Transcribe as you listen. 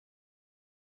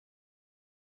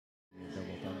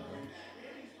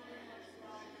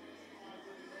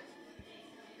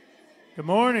Good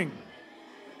morning.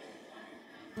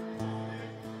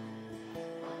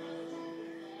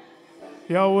 If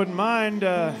y'all wouldn't mind,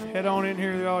 head on in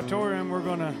here to the auditorium. We're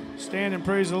going to stand and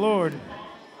praise the Lord.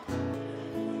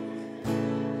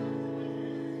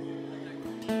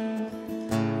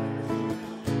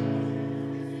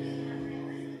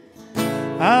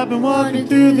 I've been walking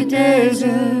through the desert,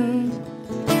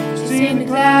 seen the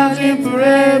clouds in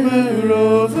forever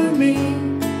over me.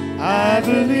 I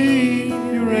believe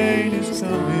your rain is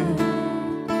coming.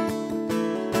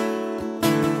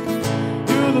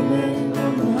 You're the man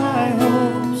of the high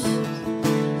hopes.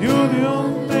 You're the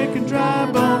only making dry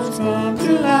bones come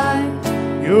to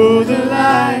life. You're the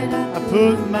light I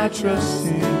put my trust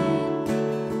in.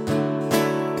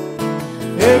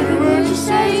 Every word you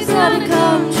say is gonna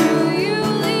come true. You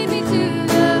lead me to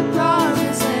the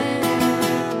promised land.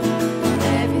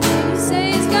 Everything you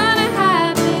say is gonna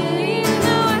happen, even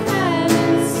though I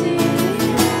haven't seen it.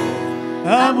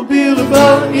 I'm gonna build a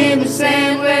boat in the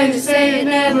sand where you say it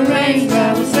never rains.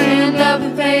 I will stand up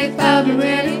in faith. I'll do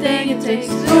anything it takes.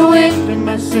 The wind in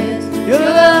my sails, your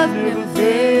love never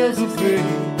fails of faith.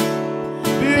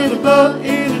 Build a boat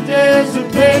in a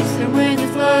desert place, and when you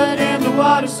flood and the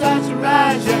water starts to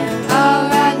rise, yeah, I'll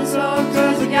ride the storm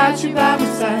 'cause I got you by my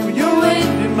side. With your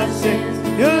wind in my sails,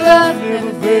 your love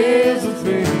never fails of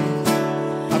faith.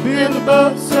 I build a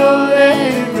boat so let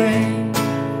it rain.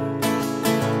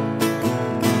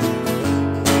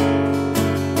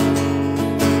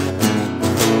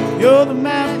 You're the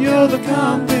map, you're the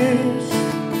compass.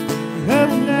 You help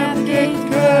me navigate the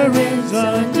currents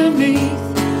underneath.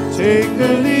 Take the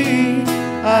lead,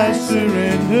 I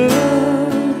surrender.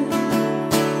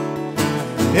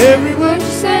 Every word you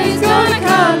say is gonna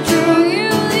come true. You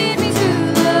lead me to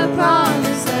the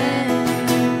promised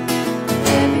land.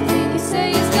 Everything you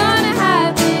say is gonna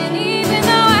happen, even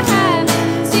though I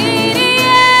haven't seen it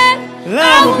yet.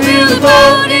 I will build a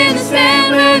boat in the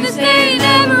sand where the day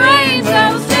never rains.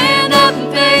 I will stand up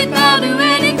in faith, I'll do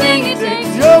anything it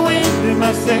takes. Your wind in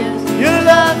my sails, your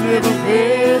love never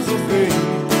fails of faith.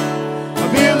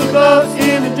 Build a boat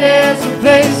in a desert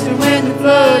place, and when the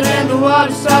flood and the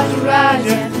water starts to rise,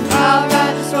 yeah, I'll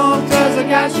ride the storm 'cause I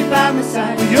got you by my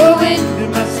side. Your wind in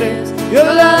my sails, your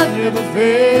love never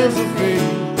fails of faith.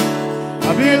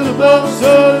 I build a boat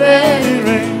so let it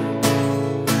rain.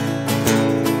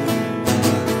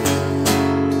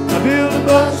 I build a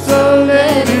boat so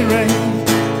let it rain.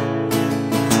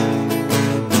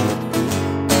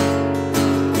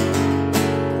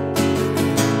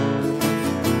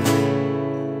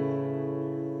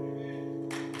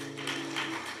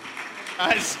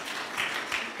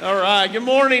 All right, good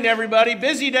morning, everybody.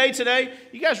 Busy day today.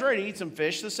 You guys ready to eat some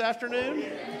fish this afternoon?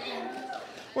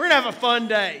 We're going to have a fun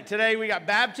day. Today we got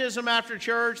baptism after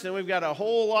church, then we've got a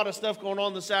whole lot of stuff going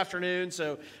on this afternoon.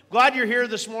 So glad you're here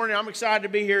this morning. I'm excited to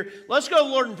be here. Let's go to the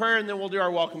Lord in prayer, and then we'll do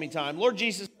our welcoming time. Lord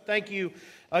Jesus, thank you,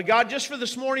 God, just for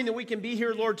this morning that we can be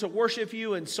here, Lord, to worship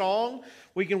you in song.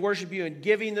 We can worship you in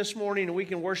giving this morning, and we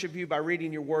can worship you by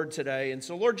reading your word today. And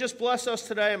so, Lord, just bless us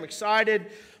today. I'm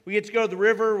excited. We get to go to the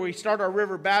river. We start our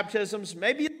river baptisms.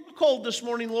 Maybe it's a little cold this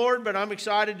morning, Lord, but I'm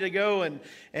excited to go and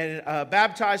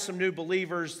baptize some new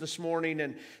believers this morning.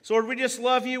 And so, Lord, we just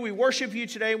love you. We worship you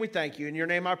today, and we thank you. In your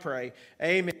name I pray.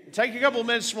 Amen. Take a couple of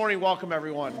minutes this morning. Welcome,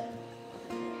 everyone.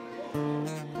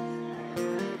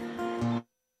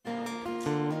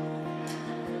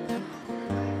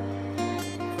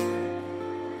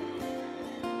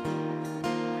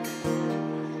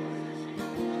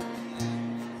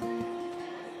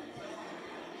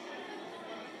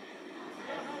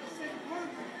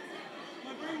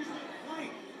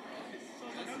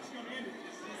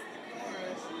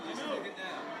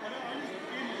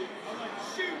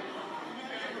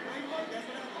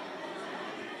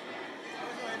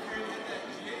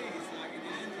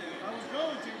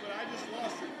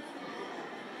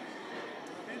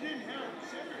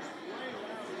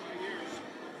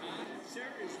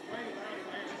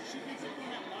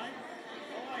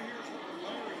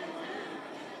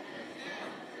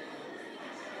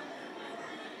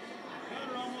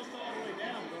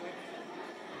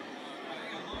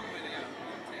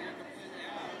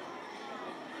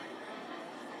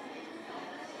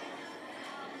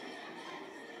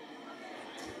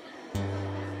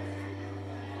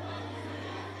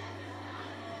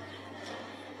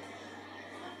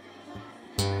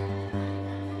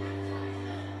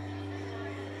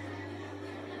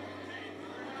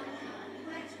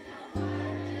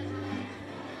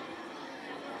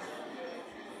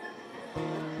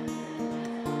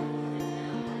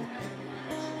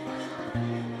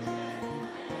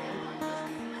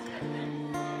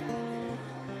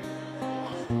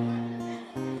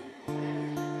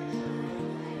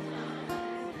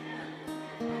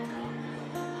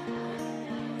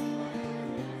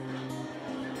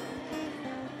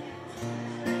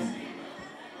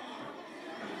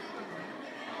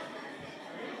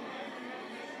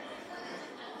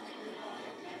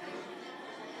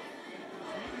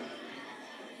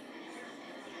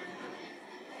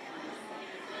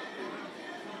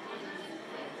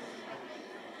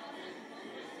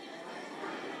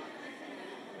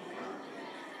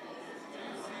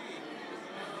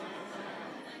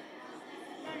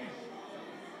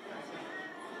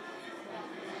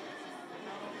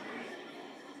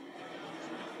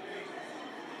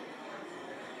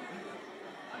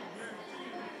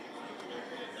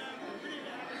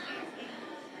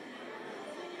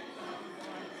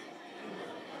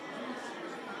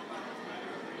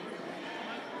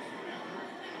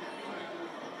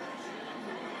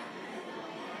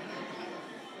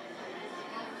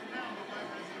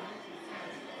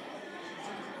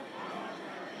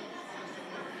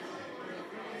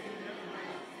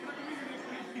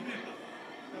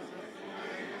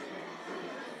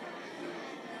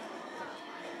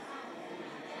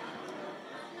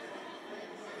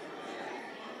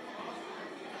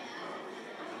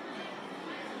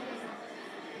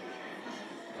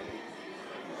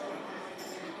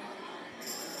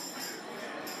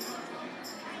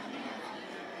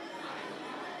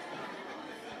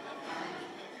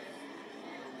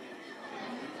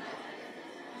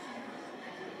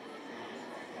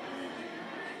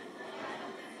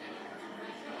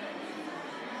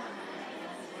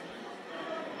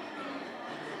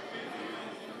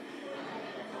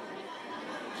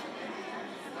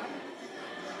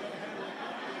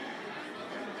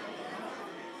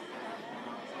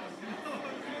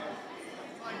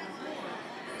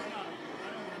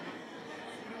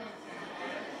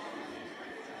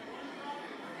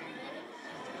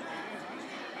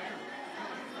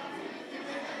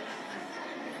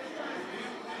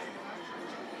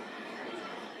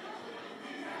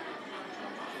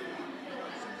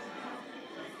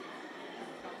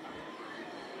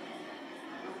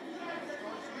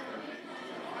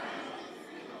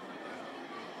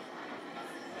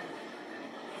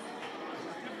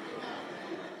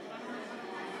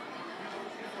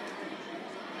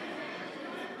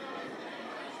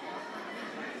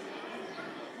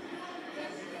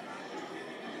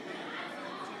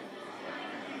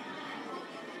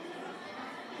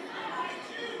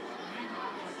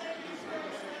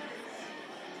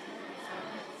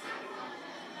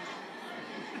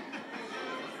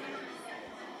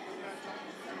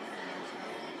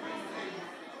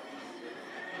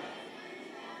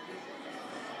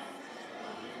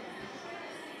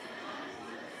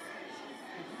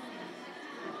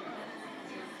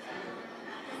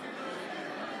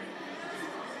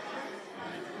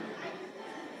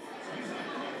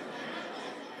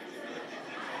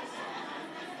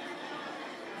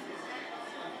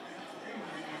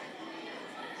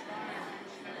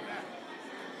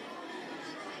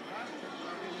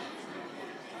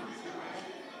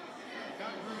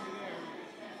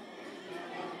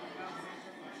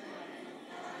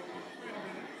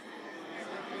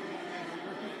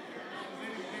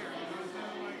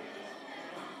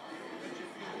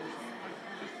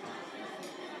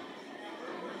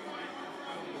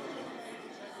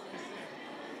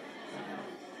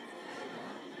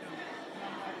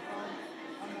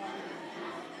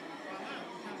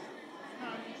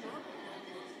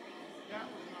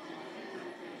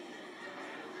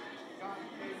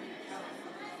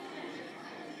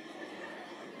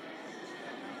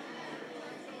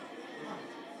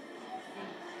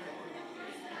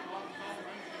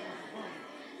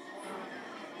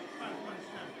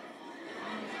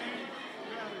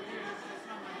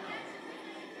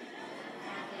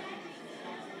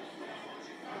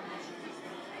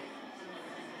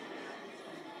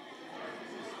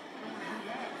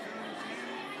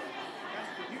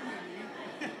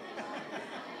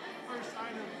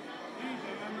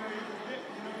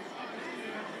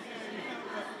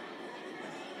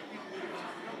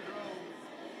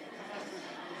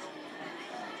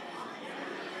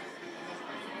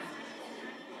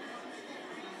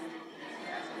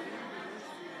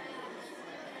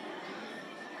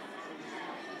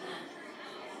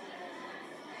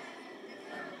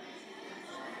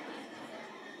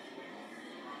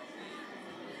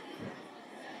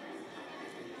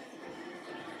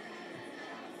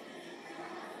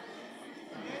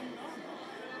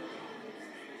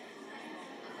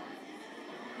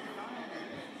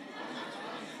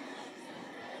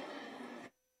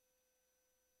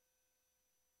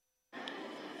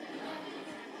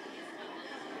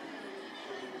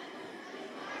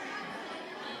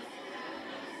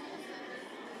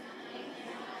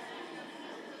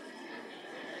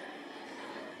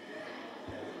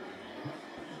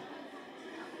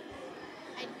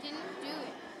 Didn't do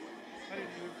it. I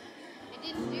didn't move. I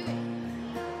didn't do it.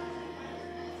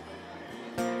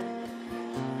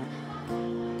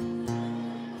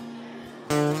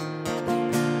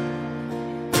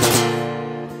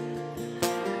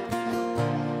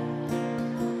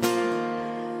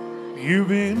 You've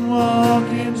been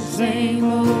walking the same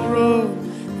old road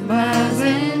for miles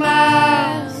and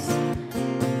miles.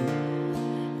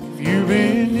 If you've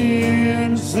been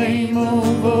hearing the same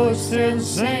old voice and the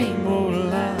same old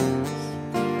lines,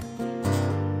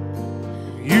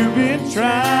 if you've been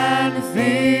trying to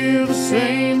fill the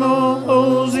same old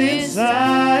holes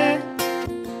inside,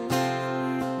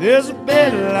 there's a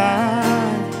better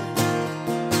life.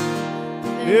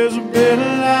 There's a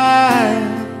better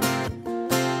life.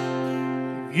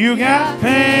 You got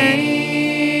pain,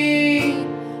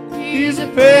 he's a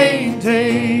pain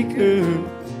taker.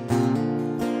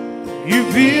 You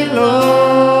feel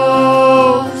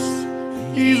lost,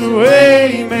 he's a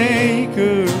way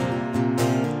maker.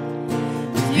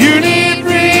 You need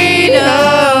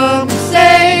freedom,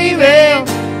 save him.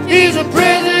 He's a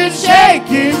prison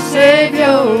shaking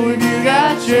savior. If you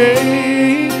got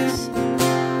chains,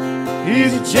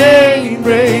 he's a chain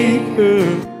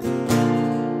breaker.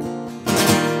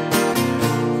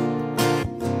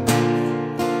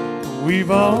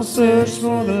 We've all searched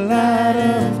for the light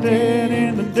of day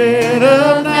in the dead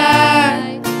of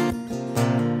night.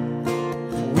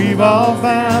 We've all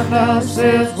found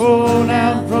ourselves worn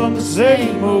out from the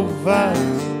same old fights.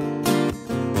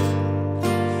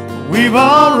 We've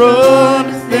all run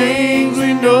to things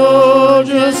we know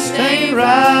just ain't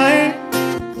right.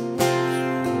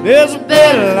 There's a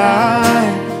better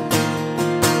life.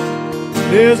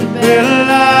 There's a better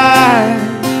life.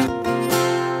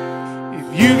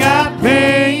 You got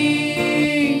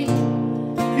pain,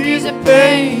 he's a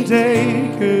pain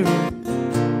taker.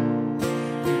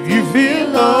 If you feel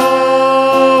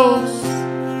lost,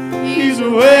 he's a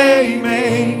way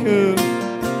maker.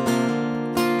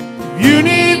 If you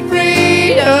need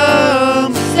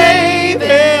freedom, save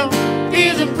him.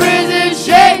 He's a prison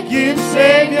shaking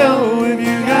savior. If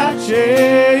you got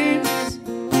chains,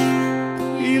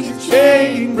 he's a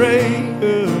chain breaker.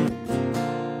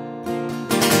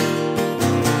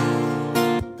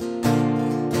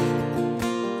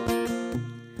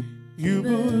 You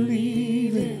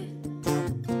believe it,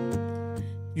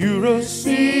 you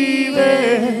receive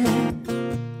it,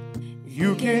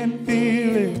 you can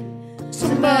feel it,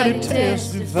 somebody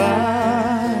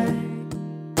testify.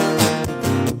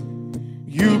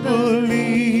 You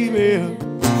believe it,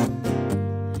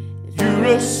 you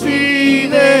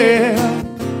receive it,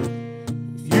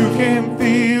 you can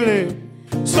feel it,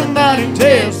 somebody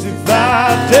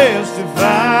testify,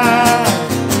 testify.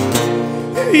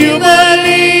 You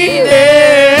believe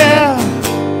it,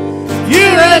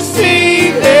 you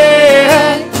receive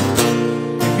it,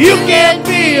 if you can't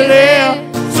feel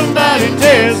it, somebody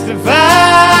testify.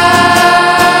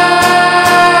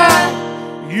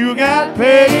 You got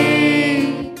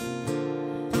pain,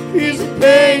 he's a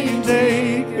pain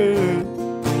taker.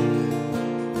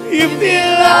 You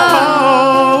feel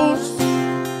lost,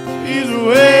 he's a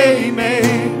way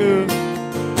maker.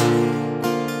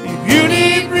 If you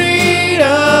need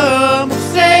freedom,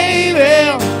 save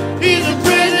him. He's a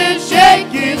prison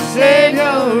shaking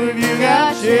savior. If you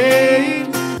got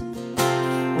chains,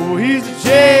 oh, he's a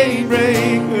chain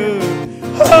breaker.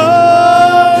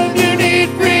 Oh, if you need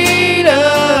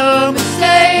freedom,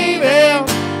 save him.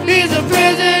 He's a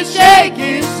prison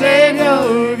shaking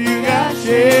savior. If you got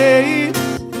chains,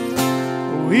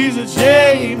 oh, he's a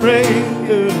chain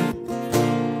breaker.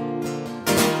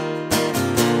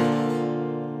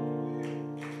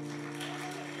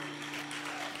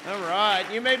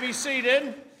 You may be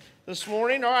seated this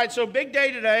morning. All right, so big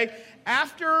day today.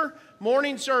 After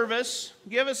morning service,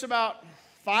 give us about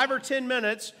 5 or 10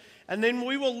 minutes, and then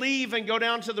we will leave and go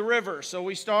down to the river. So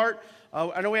we start,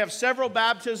 I know we have several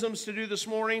baptisms to do this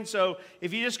morning, so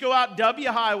if you just go out W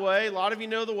Highway, a lot of you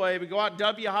know the way, but go out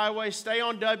W Highway, stay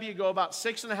on W, go about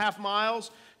 6.5 miles,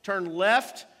 turn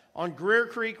left on Greer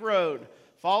Creek Road.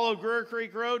 Follow Greer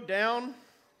Creek Road down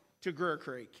to Greer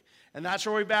Creek. And that's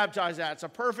where we baptize at. It's a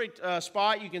perfect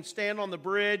spot. You can stand on the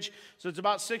bridge. So it's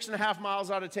about 6.5 miles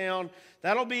out of town.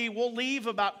 We'll leave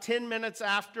about 10 minutes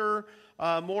after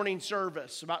morning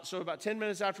service. About 10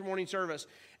 minutes after morning service.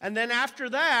 And then after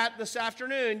that, this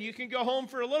afternoon, you can go home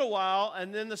for a little while.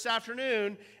 And then this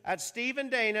afternoon at Steve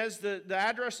and Dana's, the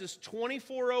address is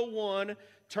 2401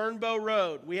 Turnbow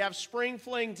Road. We have spring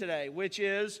fling today, which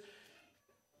is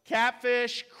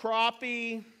catfish,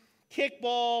 crappie,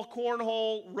 kickball,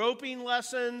 cornhole, roping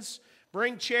lessons.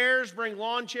 Bring chairs, bring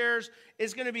lawn chairs.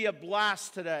 It's going to be a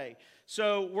blast today.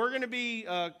 So we're going to be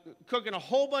cooking a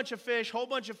whole bunch of fish, whole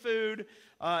bunch of food.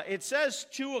 It says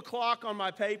 2 o'clock on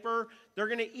my paper. They're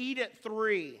going to eat at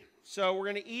 3. So we're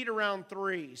going to eat around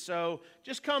 3. So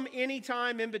just come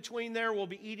anytime in between there. We'll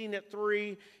be eating at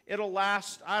 3. It'll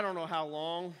last, I don't know how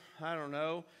long. I don't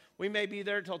know. We may be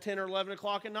there till 10 or 11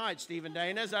 o'clock at night, Steve and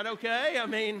Dana. Is that okay? I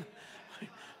mean,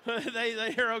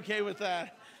 they're okay with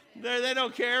that. They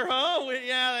don't care, huh?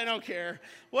 Yeah, they don't care.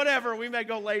 Whatever, we may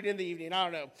go late in the evening. I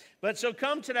don't know. But so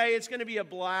come today. It's going to be a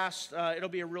blast. It'll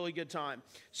be a really good time.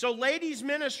 So ladies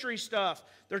ministry stuff.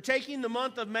 They're taking the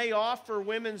month of May off for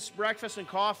women's breakfast and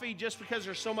coffee just because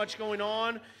there's so much going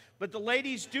on. But the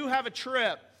ladies do have a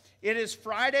trip. It is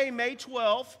Friday, May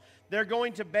 12th. They're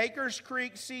going to Baker's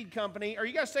Creek Seed Company. Are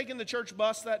you guys taking the church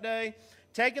bus that day?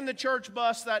 Taking the church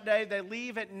bus that day. They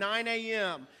leave at 9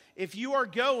 a.m. If you are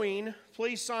going,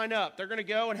 please sign up. They're going to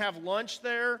go and have lunch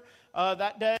there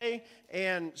that day.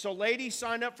 And so ladies,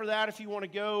 sign up for that if you want to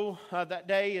go that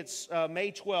day. It's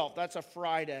May 12th. That's a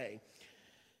Friday.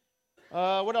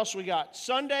 What else we got?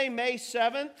 Sunday, May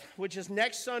 7th, which is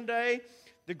next Sunday.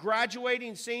 The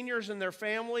graduating seniors and their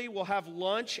family will have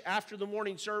lunch after the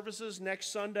morning services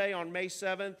next Sunday on May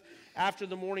 7th after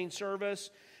the morning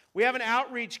service. We have an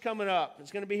outreach coming up.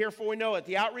 It's going to be here before we know it.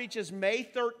 The outreach is May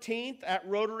 13th at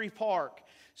Rotary Park.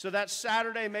 So that's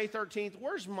Saturday, May 13th.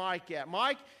 Where's Mike at?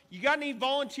 Mike, you got any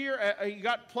volunteer? You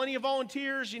got plenty of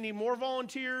volunteers? You need more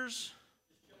volunteers?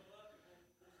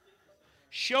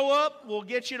 Show up. We'll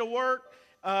get you to work.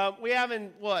 We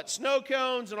having, snow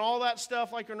cones and all that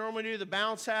stuff like we normally do, the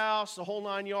bounce house, the whole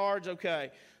 9 yards.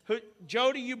 Okay.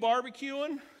 Jody, you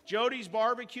barbecuing? Jody's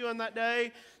barbecuing that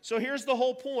day. So here's the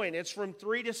whole point. It's from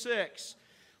 3 to 6.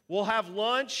 We'll have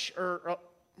lunch or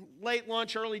late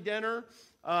lunch, early dinner.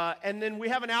 And then we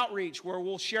have an outreach where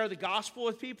we'll share the gospel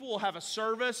with people. We'll have a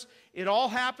service. It all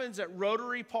happens at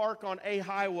Rotary Park on A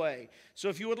Highway. So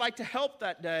if you would like to help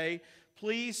that day,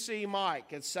 please see Mike.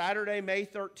 It's Saturday, May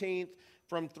 13th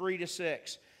from 3 to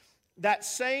 6. That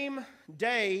same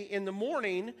day in the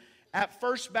morning at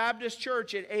First Baptist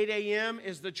Church at 8 a.m.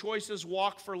 is the Choices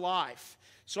Walk for Life.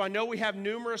 So I know we have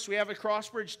we have a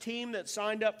Crossbridge team that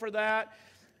signed up for that.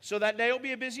 So that day will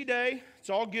be a busy day. It's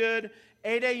all good.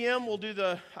 8 a.m. we'll do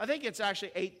I think it's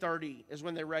actually 8:30 is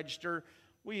when they register.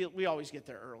 We always get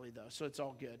there early though, so it's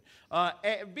all good.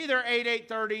 Be there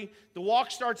 8:30. The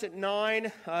walk starts at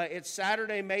 9. It's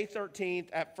Saturday, May 13th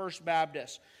at First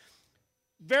Baptist.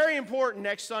 Very important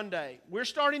next Sunday. We're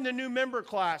starting the new member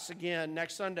class again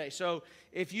next Sunday. So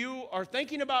if you are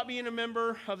thinking about being a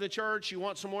member of the church, you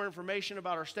want some more information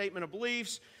about our statement of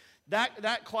beliefs,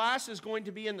 that class is going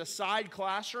to be in the side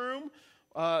classroom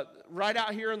right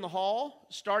out here in the hall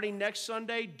starting next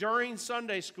Sunday during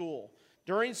Sunday school.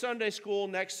 During Sunday school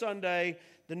next Sunday,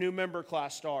 the new member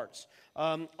class starts.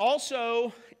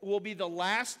 Also, will be the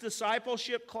last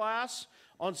discipleship class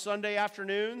on Sunday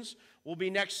afternoons. Will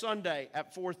be next Sunday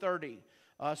at 4:30.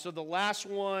 So the last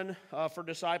one for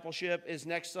discipleship is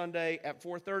next Sunday at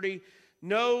 4:30.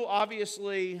 No,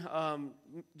 obviously,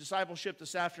 discipleship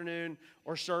this afternoon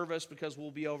or service because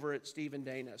we'll be over at Steve and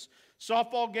Dana's.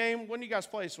 Softball game, when do you guys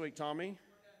play this week, Tommy?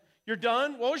 You're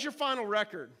done? What was your final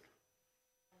record?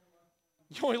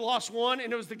 You only lost one,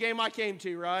 and it was the game I came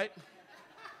to, right?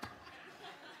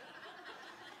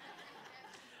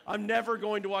 I'm never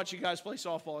going to watch you guys play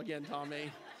softball again, Tommy.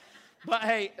 But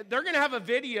hey, they're going to have a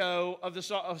video of the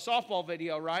softball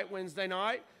video, right, Wednesday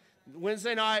night?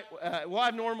 Wednesday night, we'll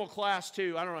have normal class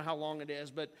too. I don't know how long it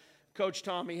is, but Coach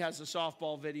Tommy has a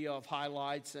softball video of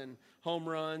highlights and home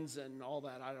runs and all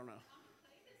that. I don't know.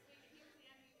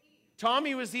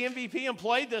 Tommy was the MVP and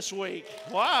played this week.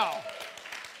 Wow.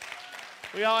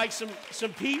 We got like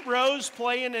some Pete Rose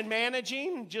playing and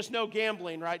managing, just no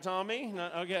gambling, right, Tommy? No,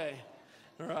 okay.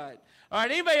 All right. All right,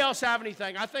 anybody else have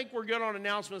anything? I think we're good on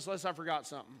announcements unless I forgot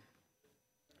something.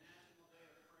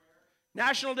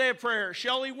 National Day of Prayer.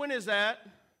 Shelley, when is that?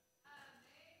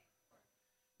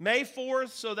 May 4th,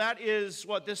 so that is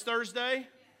what, this Thursday?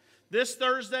 This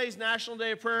Thursday is National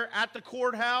Day of Prayer at the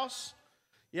courthouse.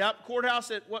 Yep, courthouse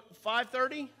at what,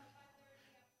 5:30?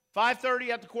 5:30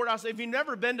 at the courthouse. If you've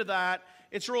never been to that,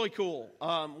 it's really cool.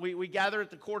 We gather at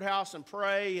the courthouse and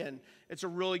pray, and it's a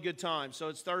really good time. So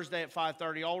it's Thursday at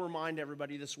 5:30. I'll remind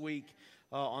everybody this week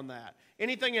on that.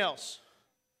 Anything else?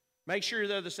 Make sure you're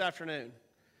there this afternoon.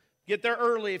 Get there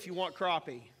early if you want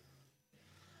crappie.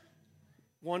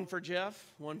 One for Jeff,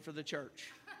 one for the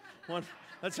church.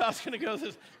 That's how it's going to go.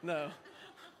 No,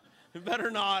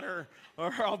 better not, or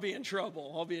I'll be in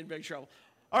trouble. I'll be in big trouble.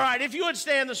 All right, if you would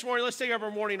stand this morning, let's take up our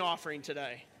morning offering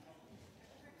today.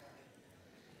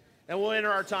 and we'll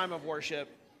enter our time of worship.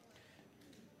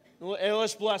 And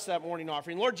let's bless that morning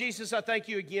offering. Lord Jesus, I thank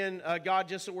you again, God,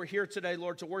 just that we're here today,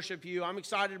 Lord, to worship you. I'm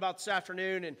excited about this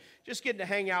afternoon and just getting to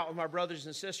hang out with my brothers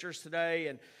and sisters today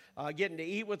and getting to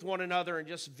eat with one another and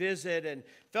just visit and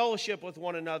fellowship with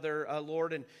one another,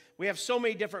 Lord. And we have so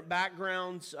many different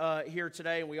backgrounds here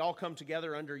today, and we all come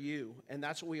together under you. And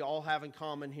that's what we all have in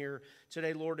common here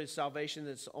today, Lord, is salvation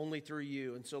that's only through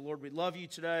you. And so, Lord, we love you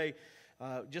today.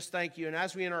 Just thank you. And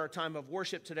as we enter our time of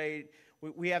worship today,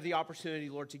 we have the opportunity,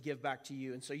 Lord, to give back to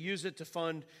you. And so use it to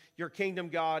fund your kingdom,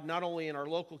 God, not only in our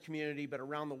local community, but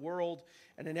around the world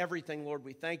and in everything, Lord.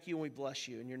 We thank you and we bless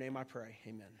you. In your name I pray.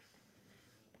 Amen.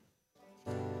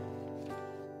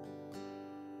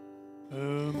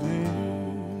 Amazing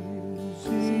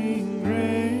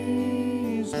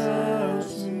grace, how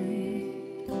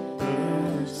sweet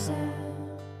the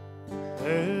sound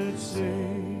that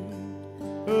saved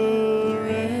a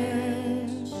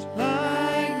wretch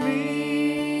like me.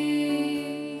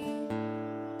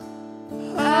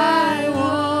 I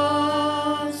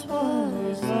once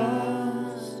was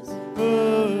lost,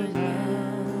 but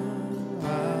now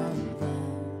I'm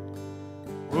found.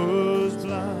 Was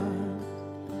blind,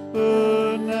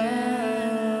 but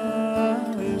now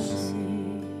I see.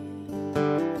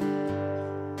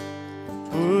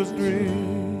 'Twas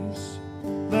grace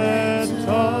that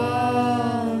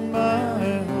taught my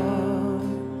heart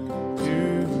to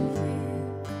fear,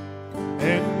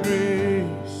 and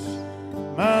grace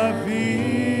my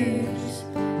fears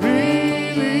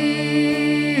relieved.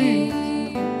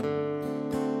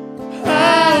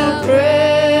 How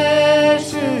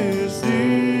precious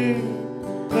did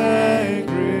that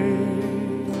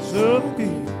grace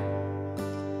appear.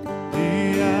 The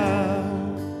hour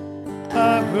I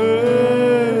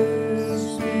first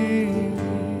believed.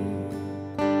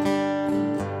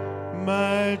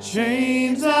 My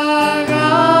chains are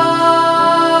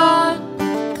gone,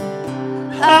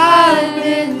 I've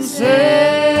been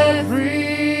set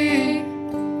free.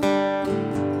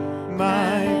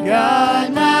 My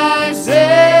God, my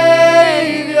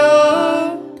Savior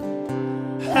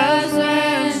has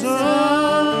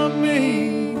ransomed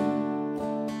me.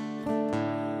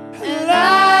 And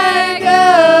like a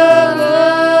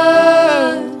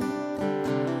flood,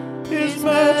 His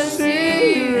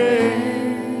mercy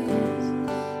reigns,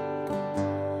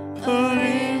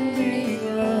 unending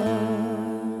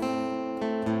love,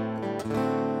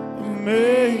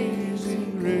 amazing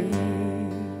grace.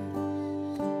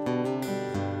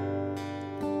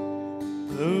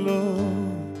 The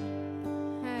Lord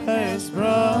has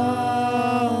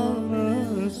promised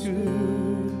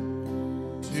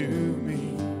good to me.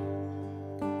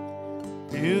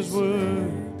 His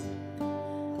word,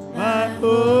 my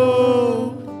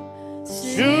hope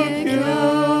secures.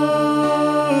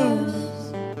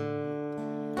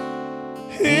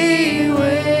 He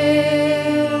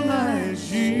will my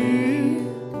shield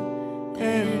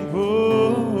and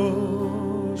portion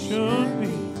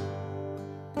be,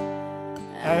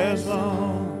 as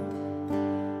long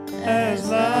as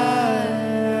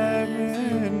life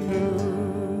endures.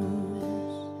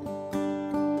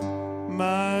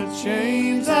 My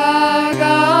chains are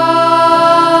gone,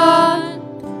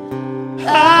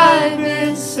 I've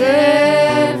been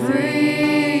set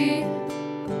free.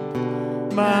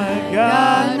 My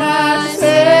God, my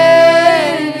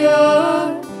Savior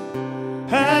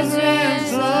has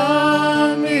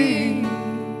ransomed me.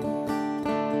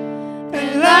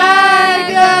 And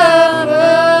like a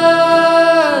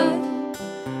flood,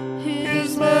 His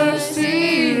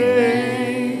mercy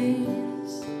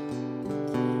reigns,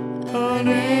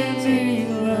 unending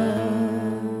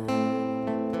love,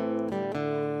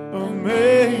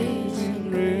 amazing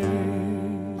grace.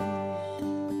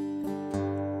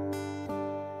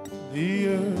 The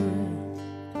earth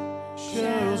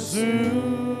shall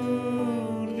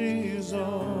soon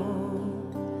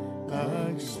dissolve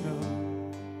like snow.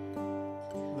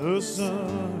 The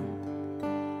sun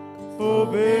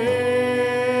forbear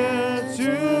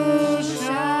to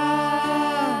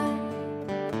shine,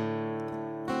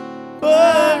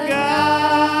 but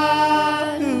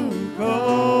God who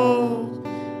called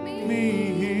me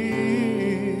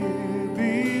here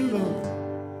below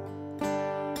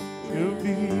will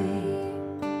be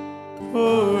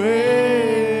forever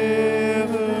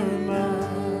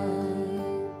mine,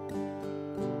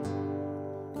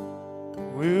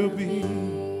 will be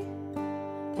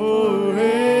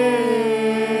forever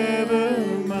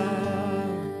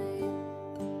mine.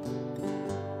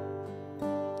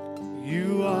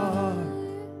 You are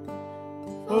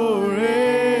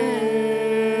forever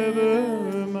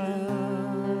mine.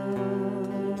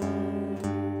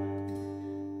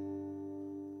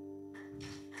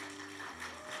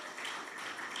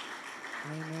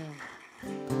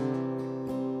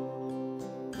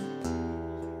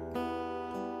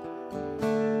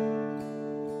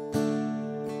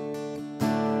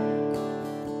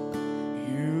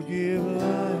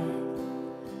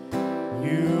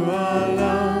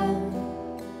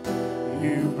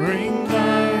 You bring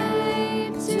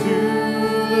light to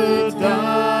the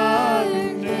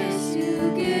darkness.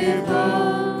 You give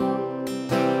hope.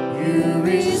 You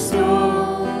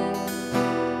restore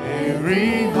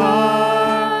every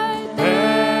heart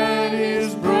that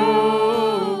is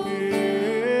broken.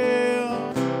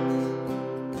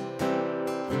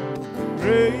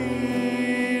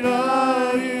 Great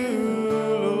are you,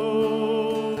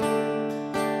 Lord.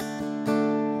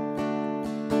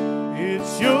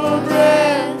 It's your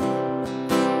breath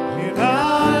in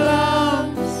our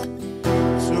lungs,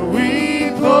 so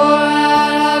we pour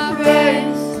out our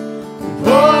praise. We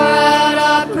pour out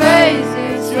our praise.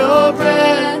 It's your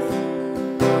breath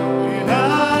in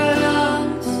our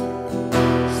lungs,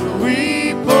 so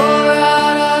we pour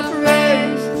out our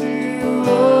praise to you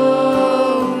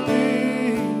only.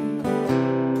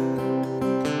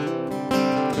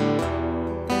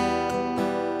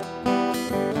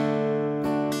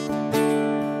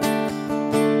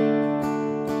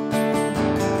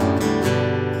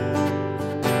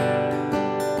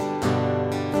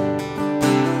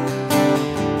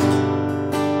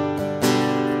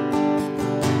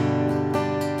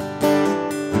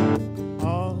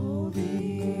 All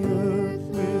the earth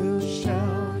will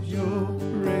shout your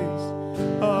praise.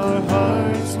 Our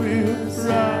hearts will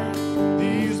cry.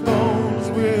 These bones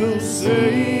will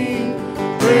sing.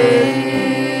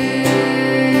 Great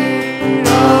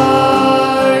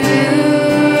are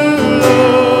you,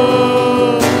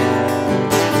 Lord.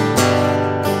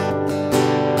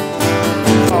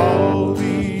 All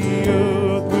the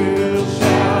earth will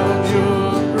shout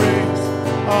your praise.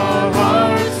 Our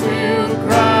hearts will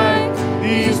cry.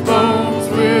 These bones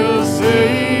will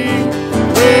sing.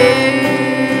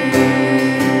 Great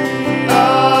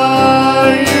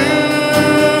are you,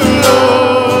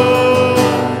 Lord.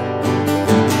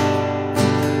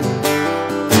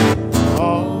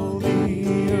 All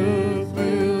the earth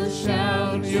will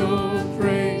shout your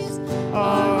praise.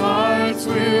 Our hearts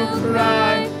will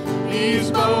cry.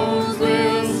 These bones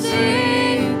will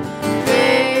sing. Great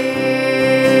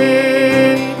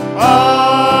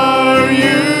are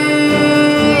you,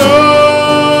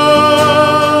 Lord.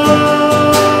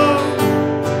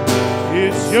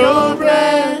 It's your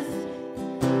breath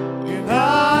in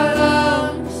our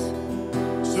lungs,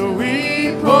 so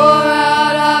we pour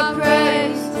out our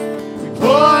praise. We pour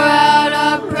out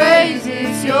our praise.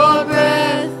 It's your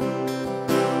breath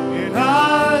in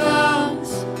our lungs,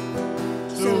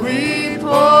 so we pour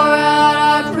out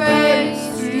our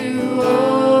praise to you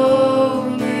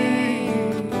only.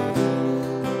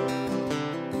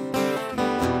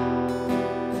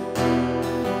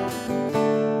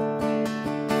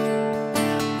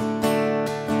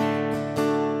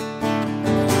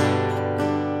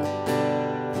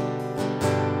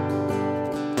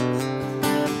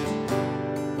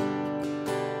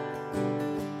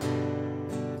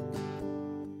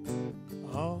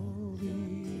 All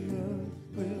the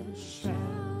earth will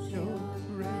shout your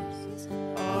praise.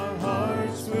 Our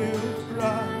hearts will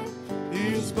cry.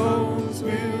 These bones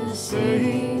will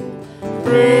sing.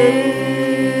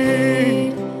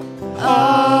 Great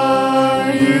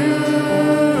are you,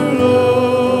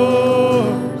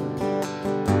 Lord.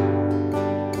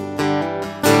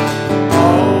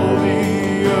 All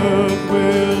the earth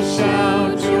will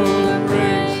shout your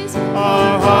praise.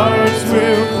 Our hearts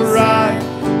will cry.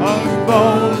 Our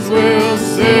bones will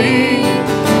sing.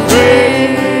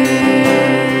 Great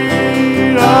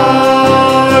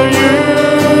are you,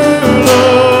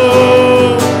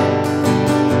 Lord.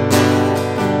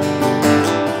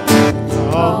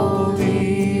 All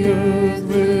the earth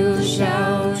will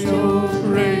shout your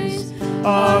praise.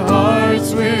 Our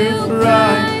hearts will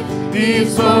cry.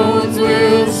 These bones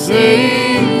will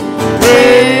sing.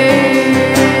 Great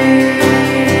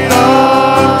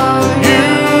are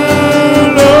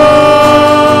you, Lord.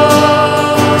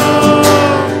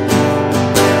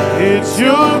 It's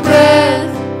your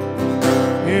breath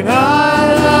in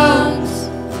our lungs,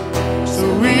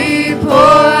 so we pour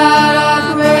out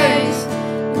our praise.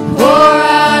 We pour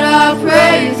out our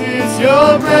praise. It's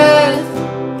your breath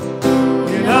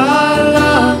in our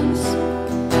lungs,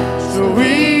 so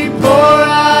we pour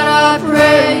out our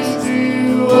praise to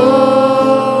you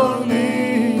only.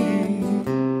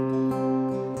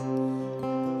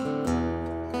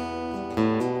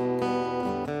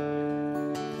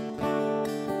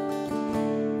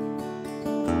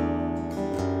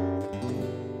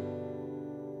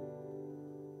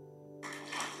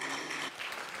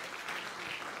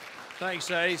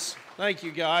 Thanks, Ace. Thank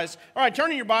you, guys. All right,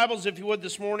 turn in your Bibles, if you would,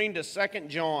 this morning to 2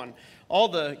 John. All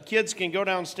the kids can go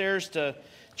downstairs to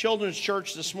Children's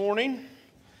Church this morning.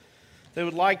 They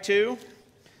would like to.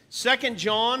 2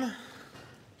 John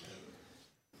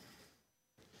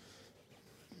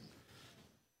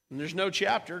And there's no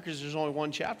chapter because there's only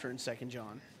one chapter in 2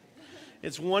 John.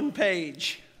 It's one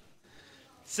page.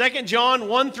 2 John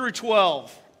 1 through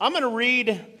 12. I'm going to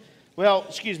read,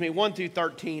 1 through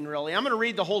 13 really. I'm going to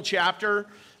read the whole chapter,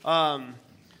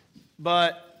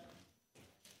 but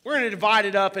we're going to divide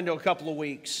it up into a couple of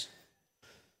weeks.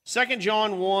 2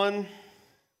 John 1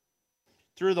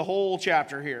 through the whole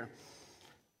chapter here.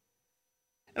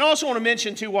 And I also want to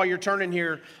mention, too, while you're turning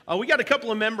here, we got a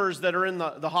couple of members that are in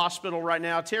the hospital right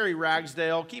now. Terry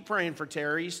Ragsdale, keep praying for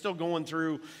Terry. He's still going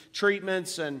through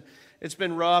treatments, and it's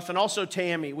been rough. And also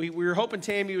Tammy. We were hoping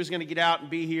Tammy was going to get out and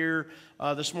be here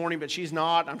this morning, but she's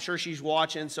not. I'm sure she's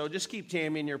watching, so just keep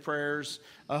Tammy in your prayers.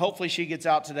 Hopefully she gets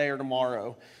out today or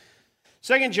tomorrow.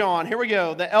 2 John, here we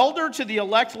go. The elder to the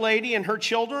elect lady and her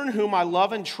children, whom I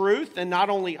love in truth, and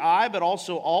not only I, but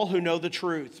also all who know the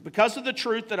truth, because of the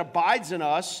truth that abides in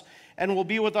us and will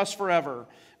be with us forever.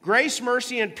 Grace,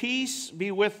 mercy, and peace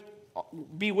be with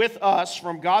us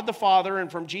from God the Father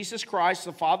and from Jesus Christ,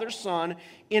 the Father's Son,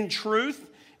 in truth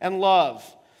and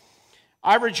love.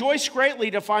 I rejoice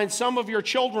greatly to find some of your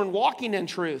children walking in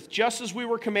truth, just as we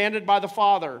were commanded by the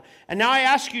Father. And now I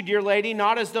ask you, dear lady,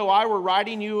 not as though I were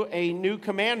writing you a new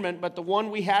commandment, but the one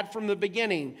we had from the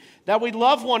beginning, that we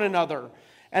love one another.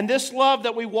 And this love,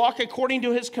 that we walk according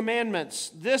to his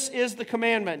commandments. This is the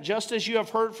commandment, just as you have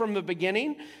heard from the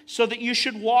beginning, so that you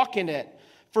should walk in it.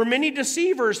 For many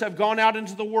deceivers have gone out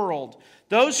into the world,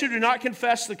 those who do not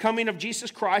confess the coming of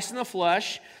Jesus Christ in the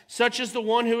flesh, such as the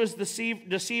one who is the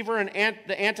deceiver and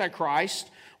the Antichrist.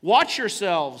 Watch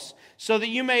yourselves, so that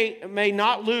you may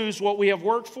not lose what we have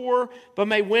worked for, but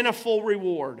may win a full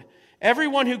reward.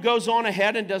 Everyone who goes on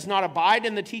ahead and does not abide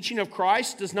in the teaching of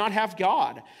Christ does not have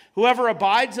God. Whoever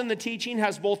abides in the teaching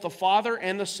has both the Father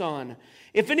and the Son.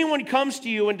 If anyone comes to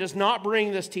you and does not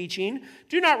bring this teaching,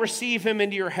 do not receive him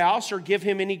into your house or give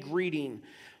him any greeting.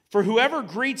 For whoever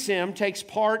greets him takes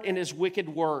part in his wicked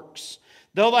works.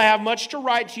 Though I have much to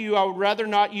write to you, I would rather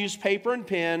not use paper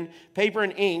and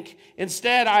ink.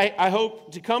 Instead, I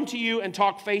hope to come to you and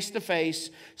talk face to face,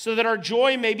 so that our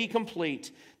joy may be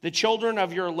complete. The children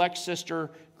of your elect sister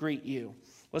greet you.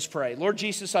 Let's pray. Lord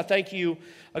Jesus, I thank you,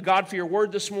 God, for your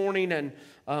word this morning, and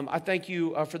I thank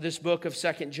you for this book of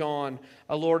 2 John,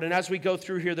 Lord. And as we go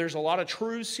through here, there's a lot of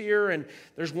truths here, and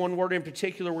there's one word in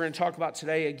particular we're going to talk about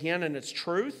today again, and it's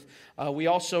truth. We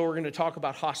also are going to talk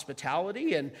about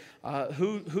hospitality and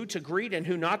who to greet and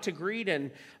who not to greet,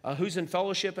 and who's in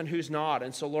fellowship and who's not.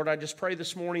 And so, Lord, I just pray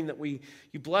this morning that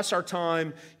you bless our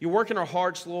time, you work in our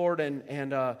hearts, Lord,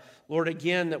 and Lord,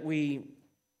 again, that we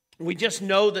just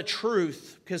know the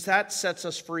truth, because that sets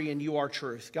us free, and you are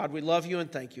truth. God, we love you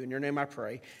and thank you. In your name I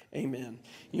pray. Amen.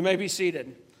 You may be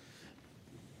seated.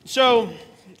 So,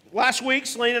 last week,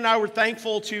 Selena and I were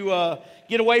thankful to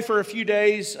get away for a few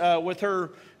days with her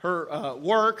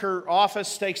work. Her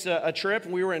office takes a trip,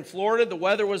 and we were in Florida. The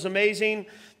weather was amazing.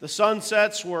 The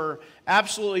sunsets were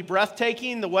absolutely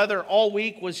breathtaking. The weather all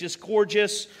week was just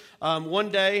gorgeous.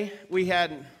 One day, we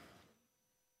had...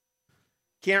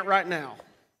 Can't right now.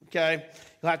 Okay,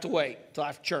 you'll have to wait till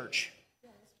after church.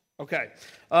 Okay,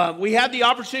 we had the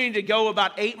opportunity to go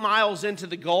about 8 miles into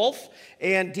the Gulf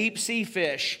and deep sea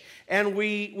fish. And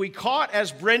we caught,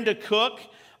 as Brenda Cook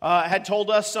had told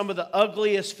us, some of the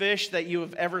ugliest fish that you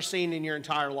have ever seen in your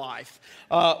entire life.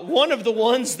 One of the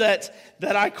ones that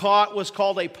I caught was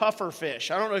called a puffer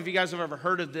fish. I don't know if you guys have ever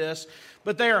heard of this,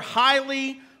 but they are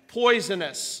highly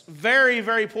poisonous, very,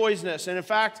 very poisonous. And in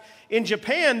fact, in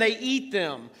Japan, they eat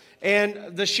them.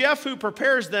 And the chef who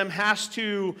prepares them has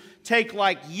to take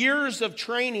like years of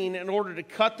training in order to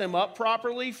cut them up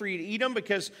properly for you to eat them,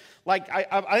 because like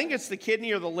I think it's the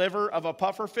kidney or the liver of a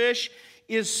puffer fish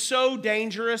is so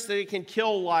dangerous that it can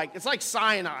kill, it's like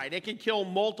cyanide. It can kill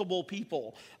multiple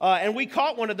people. And we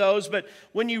caught one of those, but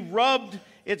when you rubbed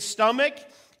its stomach,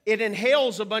 it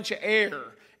inhales a bunch of air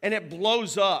and it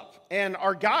blows up. And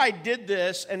our guy did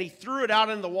this, and he threw it out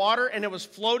in the water, and it was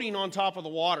floating on top of the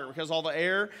water because all the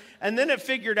air. And then it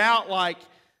figured out,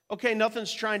 okay,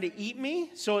 nothing's trying to eat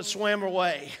me, so it swam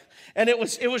away. And it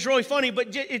was really funny,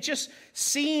 but it just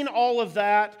seeing all of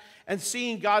that and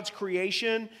seeing God's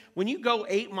creation, when you go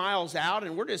 8 miles out,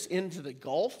 and we're just into the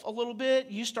Gulf a little bit,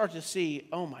 you start to see,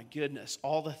 oh my goodness,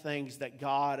 all the things that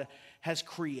God has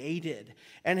created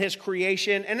and his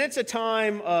creation. And it's a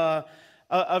time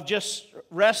of just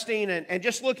resting and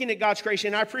just looking at God's creation.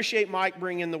 And I appreciate Mike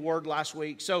bringing the word last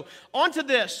week. So on to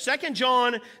this, 2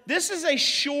 John. This is a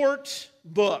short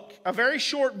book, a very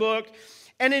short book.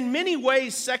 And in many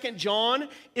ways, 2 John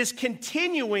is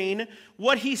continuing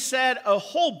what he said a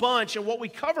whole bunch and what we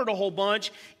covered a whole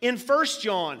bunch in 1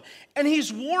 John. And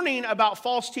he's warning about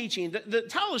false teaching. The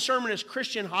title of the sermon is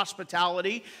Christian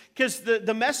Hospitality, because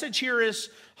the message here is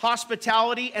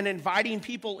hospitality and inviting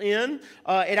people in.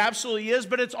 It absolutely is,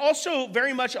 but it's also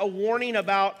very much a warning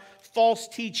about false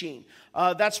teaching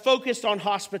that's focused on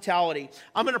hospitality.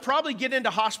 I'm going to probably get into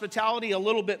hospitality a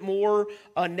little bit more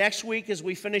next week as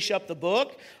we finish up the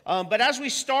book. But as we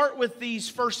start with these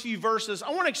first few verses, I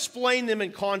want to explain them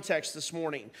in context this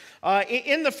morning.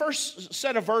 In the first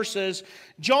set of verses,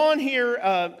 John here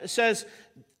says,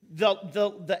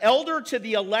 the elder to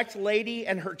the elect lady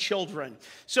and her children.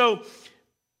 So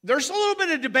there's a little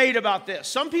bit of debate about this.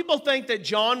 Some people think that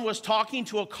John was talking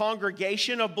to a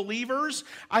congregation of believers.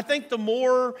 I think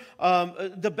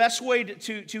the best way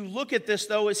to look at this,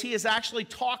 though, is he is actually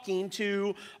talking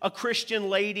to a Christian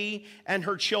lady and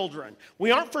her children.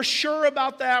 We aren't for sure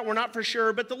about that. We're not for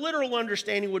sure, but the literal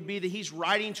understanding would be that he's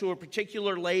writing to a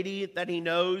particular lady that he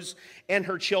knows and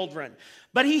her children.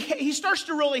 But he starts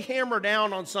to really hammer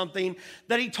down on something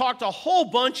that he talked a whole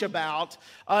bunch about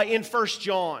in 1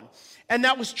 John. And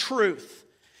that was truth.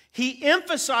 He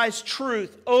emphasized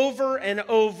truth over and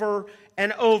over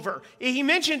and over. He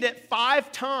mentioned it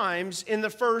 5 times in the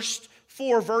first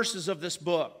 4 verses of this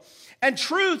book. And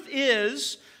truth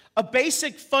is a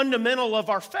basic fundamental of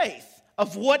our faith,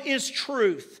 of what is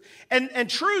truth. And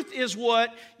truth is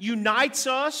what unites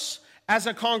us as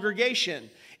a congregation.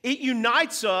 It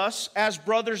unites us as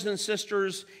brothers and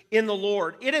sisters in the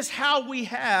Lord. It is how we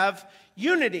have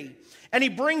unity. And he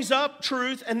brings up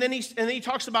truth, and then he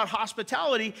talks about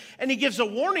hospitality, and he gives a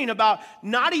warning about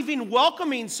not even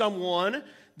welcoming someone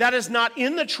that is not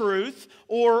in the truth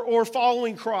or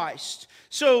following Christ.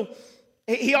 So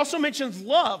he also mentions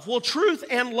love. Well, truth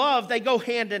and love, they go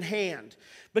hand in hand.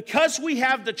 Because we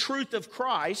have the truth of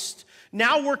Christ,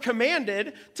 now we're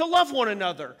commanded to love one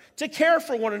another, to care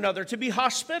for one another, to be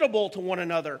hospitable to one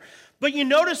another. But you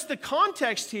notice the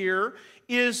context here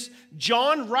is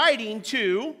John writing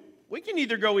to, we can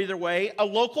either go either way, a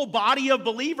local body of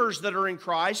believers that are in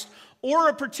Christ, or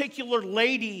a particular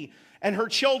lady and her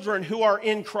children who are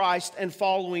in Christ and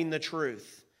following the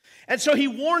truth. And so he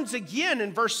warns again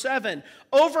in verse 7,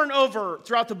 over and over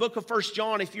throughout the book of 1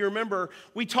 John, if you remember,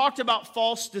 we talked about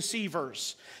false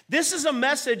deceivers. This is a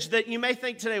message that you may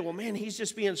think today, well, man, he's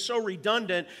just being so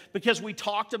redundant because we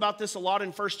talked about this a lot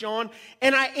in 1 John.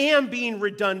 And I am being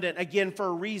redundant again for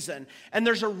a reason. And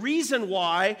there's a reason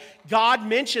why God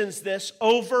mentions this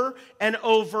over and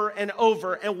over and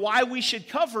over, and why we should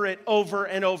cover it over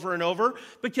and over and over,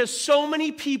 because so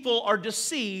many people are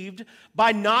deceived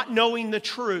by not knowing the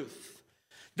truth.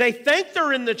 They think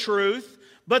they're in the truth,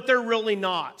 but they're really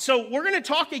not. So we're going to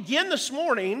talk again this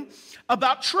morning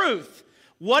about truth.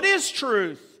 What is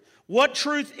truth? What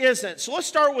truth isn't? So let's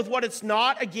start with what it's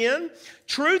not again.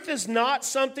 Truth is not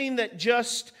something that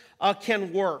just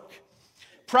can work.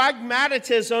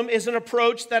 Pragmatism is an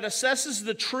approach that assesses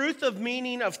the truth of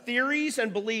meaning of theories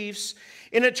and beliefs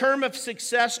in a term of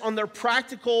success on their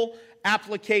practical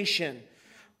application.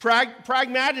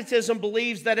 Pragmatism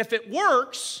believes that if it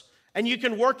works and you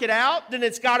can work it out, then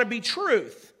it's got to be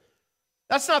truth.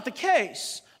 That's not the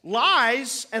case.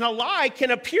 Lies and a lie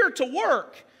can appear to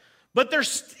work, but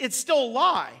it's still a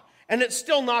lie, and it's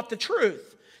still not the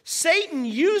truth. Satan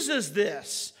uses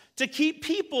this to keep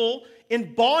people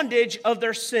in bondage of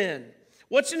their sin.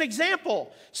 What's an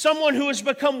example? Someone who has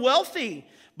become wealthy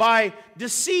by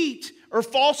deceit or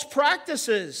false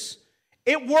practices.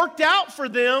 It worked out for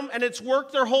them, and it's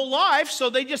worked their whole life,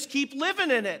 so they just keep living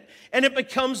in it, and it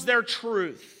becomes their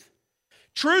truth.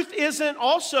 Truth isn't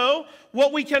also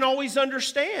what we can always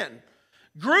understand.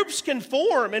 Groups can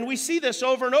form, and we see this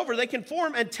over and over. They can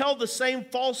form and tell the same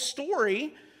false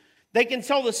story. They can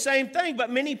tell the same thing, but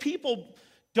many people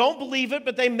don't believe it,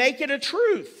 but they make it a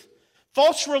truth.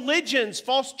 False religions,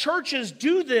 false churches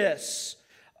do this.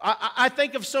 I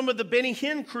think of some of the Benny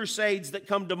Hinn crusades that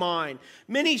come to mind.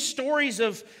 Many stories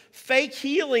of fake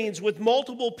healings with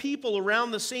multiple people around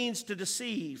the scenes to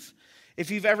deceive, if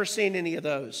you've ever seen any of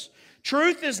those.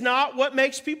 Truth is not what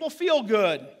makes people feel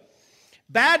good.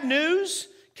 Bad news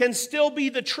can still be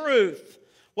the truth.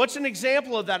 What's an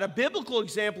example of that? A biblical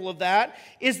example of that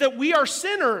is that we are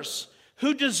sinners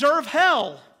who deserve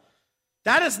hell.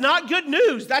 That is not good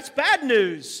news. That's bad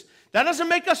news. That doesn't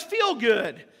make us feel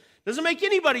good. Doesn't make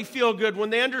anybody feel good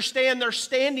when they understand they're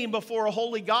standing before a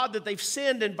holy God, that they've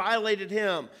sinned and violated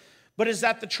Him. But is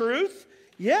that the truth?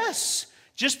 Yes.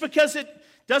 Just because it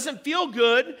doesn't feel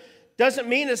good doesn't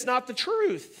mean it's not the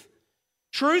truth.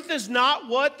 Truth is not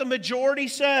what the majority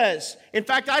says. In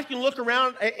fact, I can look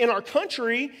around in our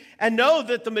country and know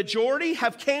that the majority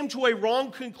have came to a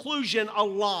wrong conclusion a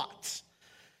lot.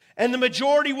 And the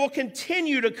majority will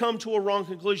continue to come to a wrong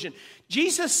conclusion.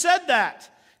 Jesus said that.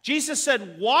 Jesus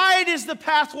said, wide is the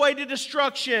pathway to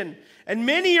destruction, and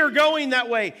many are going that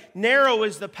way. Narrow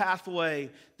is the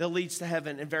pathway that leads to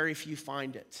heaven, and very few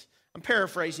find it. I'm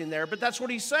paraphrasing there, but that's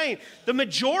what he's saying. The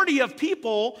majority of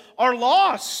people are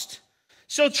lost.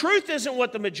 So truth isn't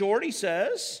what the majority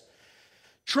says.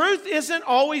 Truth isn't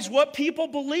always what people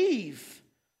believe.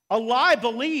 A lie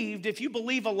believed, if you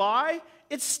believe a lie,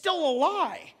 it's still a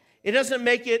lie. It doesn't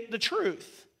make it the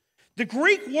truth. The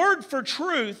Greek word for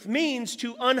truth means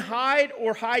to unhide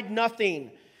or hide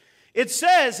nothing. It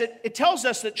tells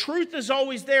us that truth is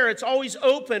always there. It's always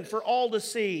open for all to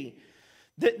see.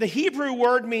 The Hebrew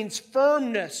word means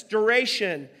firmness,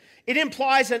 duration. It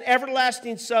implies an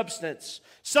everlasting substance,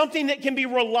 something that can be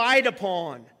relied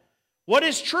upon. What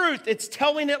is truth? It's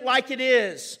telling it like it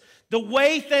is, the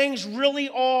way things really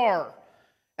are,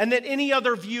 and that any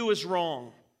other view is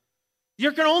wrong.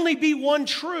 There can only be one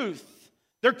truth.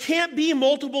 There can't be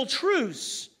multiple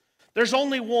truths. There's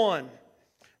only one.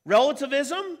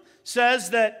 Relativism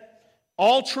says that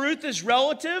all truth is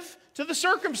relative to the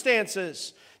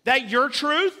circumstances, that your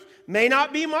truth may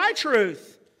not be my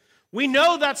truth. We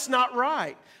know that's not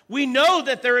right. We know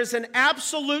that there is an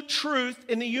absolute truth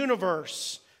in the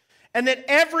universe and that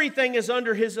everything is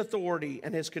under his authority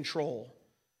and his control.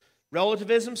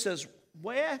 Relativism says,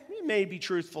 well, it may be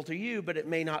truthful to you, but it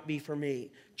may not be for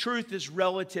me. Truth is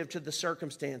relative to the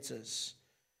circumstances.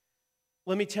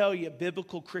 Let me tell you,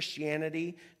 biblical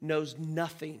Christianity knows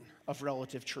nothing of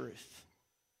relative truth.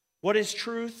 What is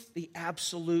truth? The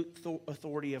absolute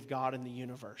authority of God in the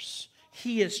universe.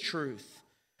 He is truth.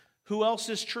 Who else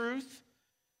is truth?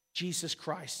 Jesus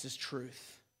Christ is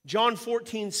truth. John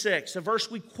 14:6, a verse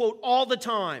we quote all the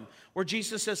time, where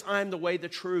Jesus says, I am the way, the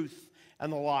truth,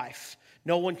 and the life.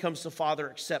 No one comes to the Father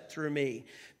except through me.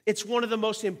 It's one of the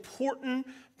most important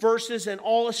verses in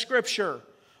all of Scripture.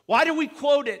 Why do we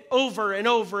quote it over and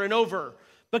over and over?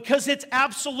 Because it's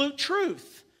absolute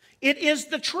truth. It is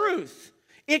the truth.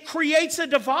 It creates a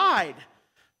divide.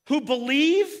 Who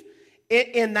believe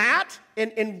in that,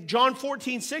 in John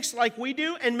 14:6, like we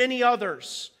do, and many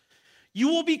others. You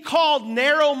will be called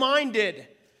narrow-minded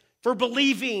for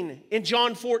believing in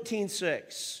John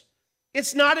 14:6.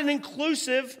 It's not an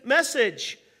inclusive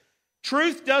message.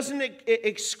 Truth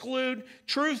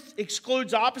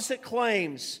excludes opposite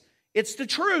claims. It's the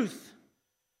truth.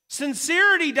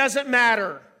 Sincerity doesn't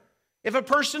matter. If a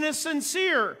person is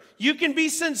sincere, you can be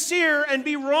sincere and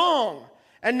be wrong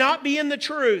and not be in the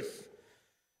truth.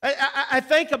 I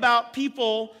think about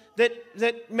people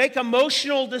that make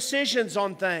emotional decisions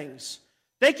on things.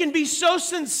 They can be so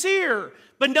sincere,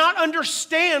 but not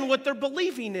understand what they're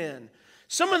believing in.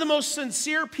 Some of the most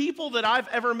sincere people that I've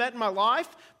ever met in my life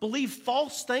believe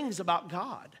false things about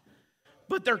God.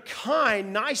 But they're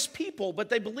kind, nice people, but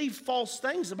they believe false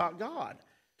things about God.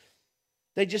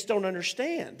 They just don't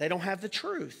understand. They don't have the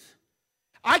truth.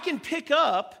 I can pick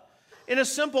up, in a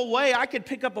simple way, I could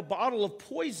pick up a bottle of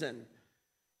poison,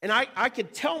 and I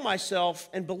could tell myself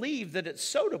and believe that it's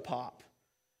soda pop.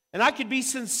 And I could be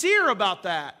sincere about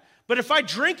that. But if I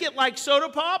drink it like soda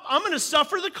pop, I'm going to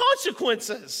suffer the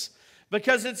consequences.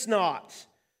 Because it's not.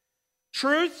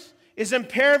 Truth is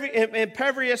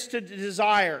impervious to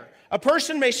desire. A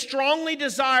person may strongly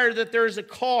desire that there is a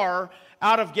car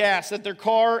out of gas, that their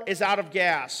car is out of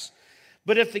gas.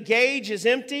 But if the gauge is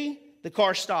empty, the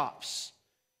car stops.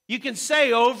 You can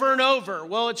say over and over,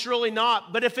 well, it's really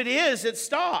not. But if it is, it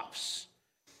stops.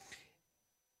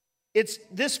 It's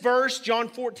this verse, John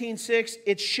 14:6,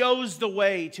 it shows the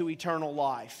way to eternal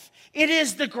life. It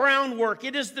is the groundwork.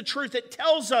 It is the truth. It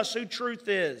tells us who truth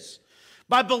is.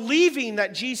 By believing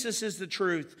that Jesus is the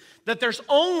truth, that there's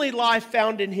only life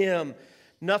found in him,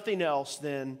 nothing else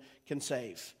then can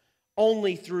save.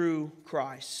 Only through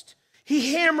Christ.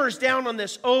 He hammers down on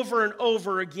this over and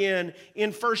over again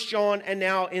in 1 John and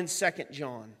now in 2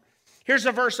 John. Here's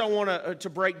a verse I want to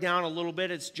break down a little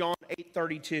bit. It's John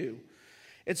 8:32.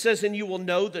 It says, and you will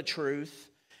know the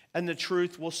truth, and the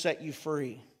truth will set you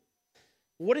free.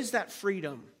 What is that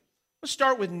freedom? Let's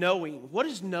start with knowing. What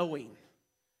is knowing?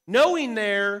 Knowing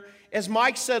there, as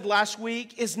Mike said last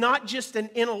week, is not just an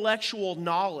intellectual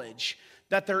knowledge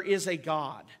that there is a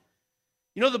God.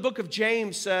 You know, the book of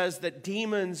James says that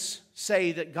demons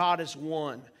say that God is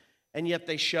one, and yet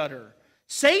they shudder.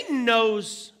 Satan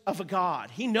knows of a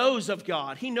God. He knows of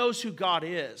God. He knows who God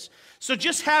is. So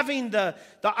just having the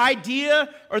idea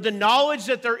or the knowledge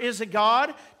that there is a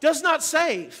God does not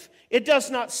save. It does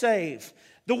not save.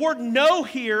 The word know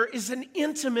here is an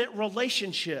intimate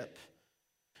relationship.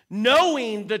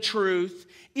 Knowing the truth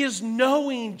is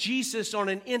knowing Jesus on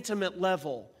an intimate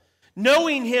level.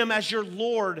 knowing Him as your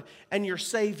Lord and your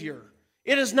Savior.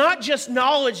 It is not just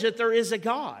knowledge that there is a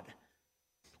God.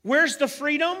 Where's the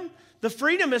freedom? The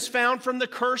freedom is found from the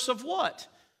curse of what?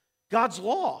 God's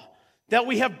law. That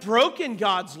we have broken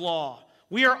God's law.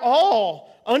 We are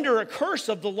all under a curse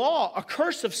of the law, a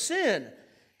curse of sin,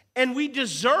 and we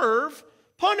deserve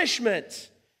punishment.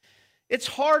 It's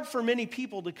hard for many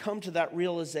people to come to that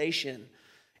realization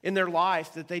in their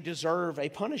life that they deserve a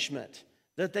punishment,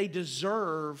 that they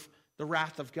deserve the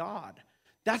wrath of God.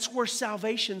 That's where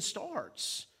salvation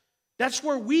starts. That's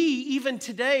where we, even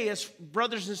today, as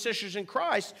brothers and sisters in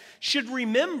Christ, should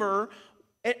remember.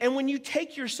 And when you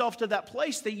take yourself to that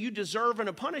place that you deserve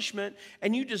a punishment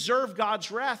and you deserve God's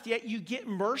wrath, yet you get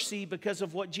mercy because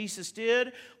of what Jesus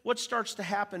did, what starts to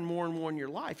happen more and more in your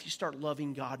life? You start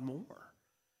loving God more.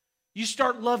 You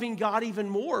start loving God even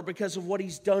more because of what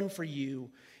He's done for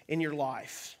you in your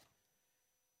life.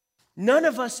 None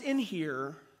of us in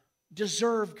here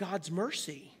deserve God's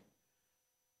mercy.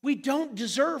 We don't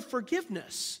deserve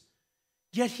forgiveness,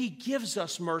 yet He gives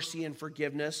us mercy and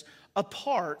forgiveness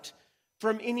apart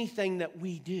from anything that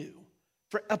we do,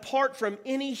 apart from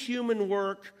any human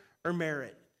work or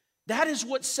merit. That is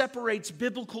what separates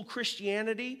biblical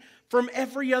Christianity from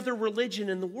every other religion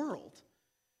in the world.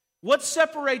 What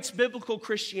separates biblical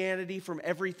Christianity from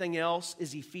everything else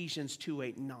is Ephesians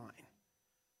 2:8-9.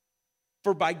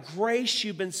 For by grace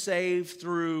you've been saved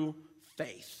through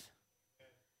faith.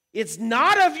 It's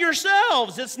not of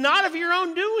yourselves. It's not of your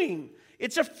own doing.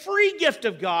 It's a free gift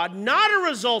of God, not a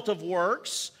result of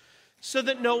works, so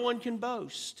that no one can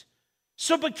boast.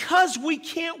 So because we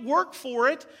can't work for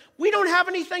it, we don't have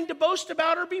anything to boast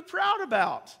about or be proud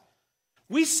about.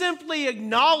 We simply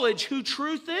acknowledge who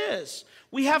truth is.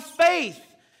 We have faith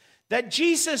that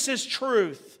Jesus is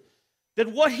truth,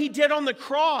 that what He did on the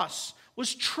cross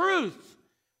was truth.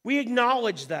 We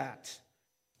acknowledge that.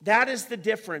 That is the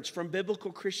difference from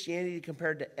biblical Christianity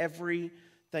compared to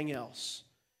everything else.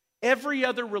 Every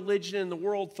other religion in the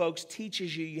world, folks,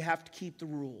 teaches you have to keep the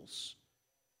rules.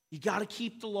 You got to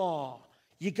keep the law.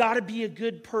 You got to be a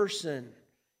good person.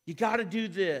 You got to do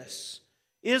this.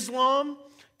 Islam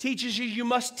teaches you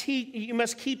must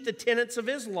keep the tenets of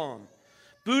Islam.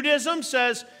 Buddhism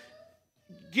says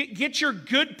get your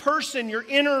good person, your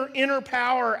inner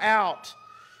power out.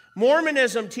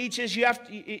 Mormonism teaches you have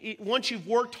to, once you've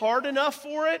worked hard enough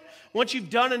for it, once you've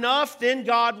done enough, then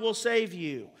God will save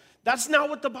you. That's not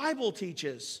what the Bible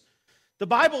teaches. The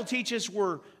Bible teaches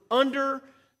we're under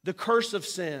the curse of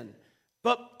sin.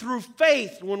 But through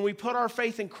faith, when we put our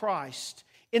faith in Christ,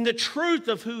 in the truth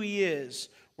of who He is,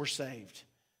 we're saved.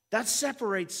 That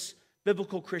separates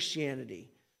biblical Christianity.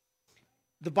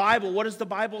 The Bible, what does the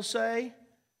Bible say?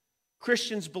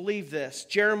 Christians believe this.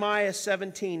 Jeremiah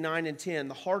 17:9-10.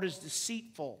 The heart is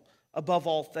deceitful above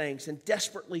all things and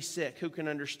desperately sick. Who can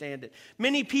understand it?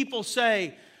 Many people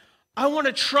say, I want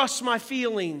to trust my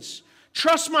feelings.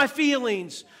 Trust my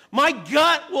feelings. My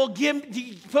gut will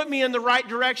put me in the right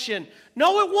direction.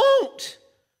 No, it won't.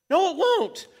 No, it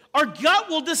won't. Our gut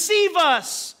will deceive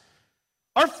us.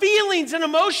 Our feelings and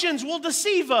emotions will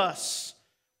deceive us.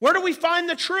 Where do we find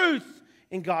the truth?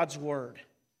 In God's Word.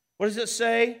 What does it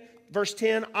say? Verse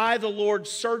 10, I, the Lord,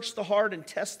 search the heart and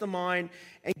test the mind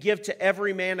and give to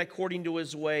every man according to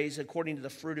his ways, according to the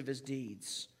fruit of his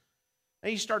deeds. Now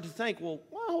you start to think, well,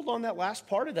 hold on, that last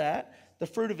part of that, the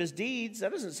fruit of his deeds,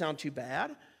 that doesn't sound too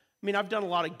bad. I mean, I've done a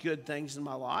lot of good things in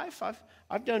my life.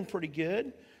 I've done pretty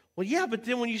good. Well, yeah, but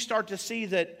then when you start to see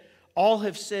that all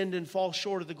have sinned and fall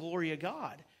short of the glory of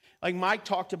God, like Mike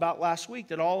talked about last week,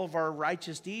 that all of our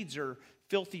righteous deeds are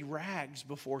filthy rags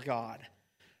before God.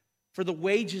 For the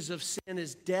wages of sin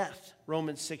is death,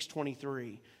 Romans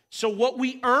 6:23. So what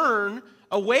we earn,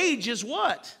 a wage is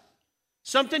what?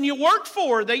 Something you work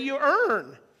for that you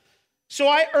earn. So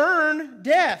I earn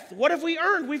death. What have we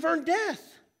earned? We've earned death.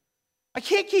 I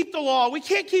can't keep the law. We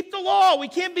can't keep the law. We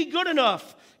can't be good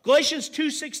enough. Galatians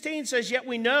 2:16 says, yet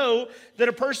we know that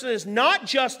a person is not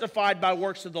justified by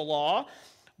works of the law,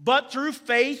 but through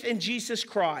faith in Jesus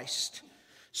Christ.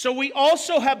 So we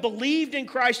also have believed in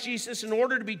Christ Jesus in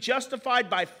order to be justified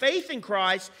by faith in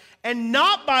Christ and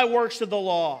not by works of the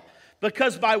law.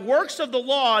 Because by works of the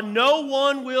law, no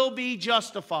one will be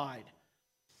justified.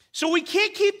 So we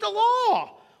can't keep the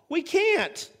law. We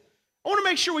can't. I want to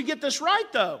make sure we get this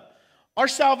right, though. Our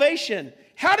salvation.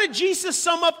 How did Jesus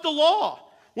sum up the law?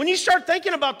 When you start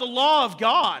thinking about the law of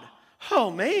God, oh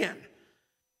man.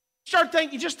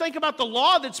 You just think about the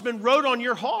law that's been wrote on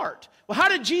your heart. Well, how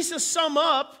did Jesus sum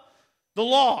up the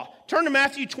law? Turn to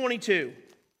Matthew 22.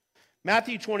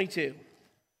 Matthew 22.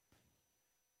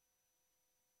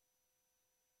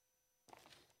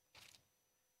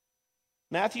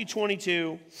 Matthew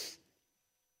 22,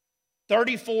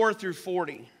 34 through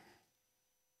 40.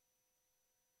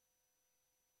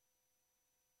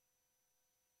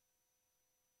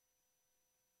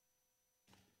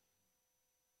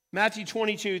 Matthew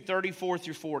 22, 34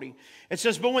 through 40. It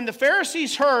says, "But when the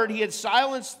Pharisees heard he had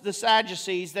silenced the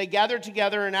Sadducees, they gathered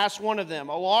together and asked one of them,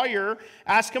 a lawyer,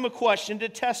 asked him a question to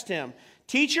test him.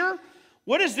 'Teacher,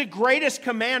 what is the greatest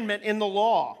commandment in the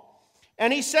law?'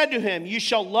 And he said to him, 'You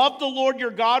shall love the Lord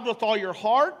your God with all your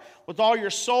heart, with all your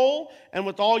soul, and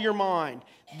with all your mind.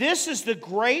 This is the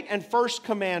great and first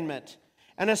commandment.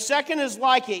 And a second is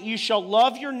like it. You shall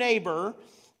love your neighbor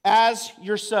as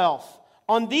yourself.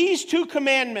 On these two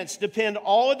commandments depend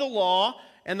all of the law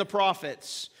and the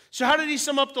prophets.'" So how did he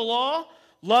sum up the law?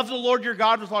 Love the Lord your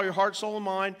God with all your heart, soul, and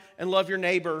mind, and love your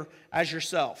neighbor as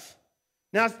yourself.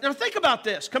 Now think about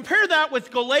this. Compare that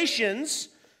with Galatians,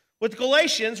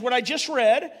 what I just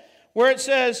read, where it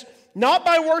says, "Not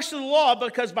by works of the law,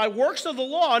 because by works of the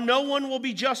law no one will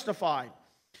be justified."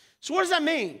 So what does that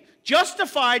mean?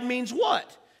 Justified means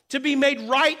what? To be made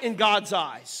right in God's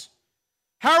eyes.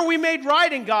 How are we made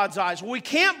right in God's eyes? Well, we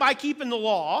can't by keeping the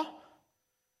law.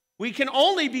 We can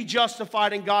only be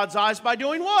justified in God's eyes by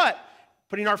doing what?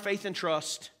 Putting our faith and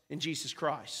trust in Jesus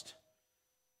Christ.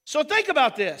 So think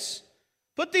about this.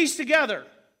 Put these together.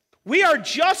 We are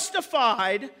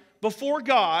justified before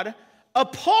God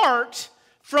apart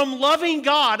from loving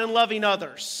God and loving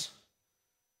others.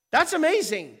 That's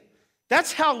amazing.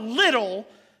 That's how little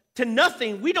to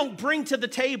nothing we don't bring to the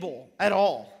table at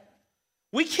all.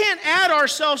 We can't add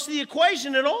ourselves to the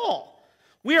equation at all.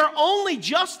 We are only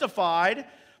justified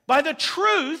by the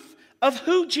truth of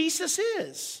who Jesus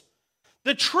is.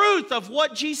 The truth of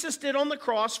what Jesus did on the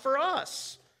cross for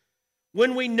us.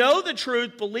 When we know the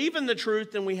truth, believe in the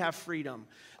truth, then we have freedom.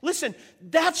 Listen,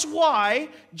 that's why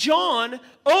John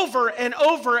over and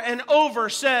over and over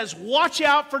says, watch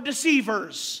out for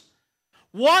deceivers.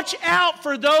 Watch out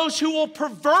for those who will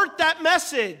pervert that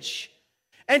message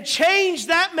and change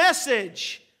that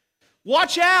message.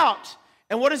 Watch out.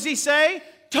 And what does he say?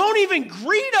 Don't even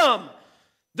greet them.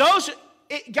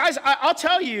 Guys, I'll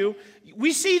tell you,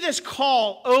 we see this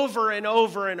call over and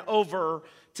over and over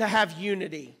to have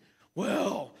unity.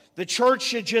 Well, the church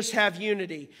should just have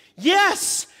unity.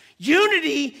 Yes,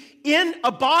 unity in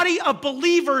a body of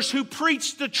believers who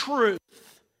preach the truth.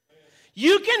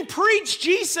 You can preach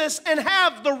Jesus and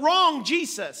have the wrong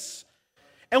Jesus.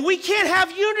 And we can't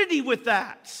have unity with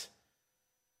that.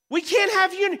 We can't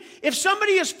have unity. If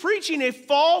somebody is preaching a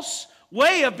false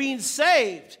way of being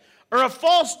saved or a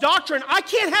false doctrine, I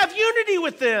can't have unity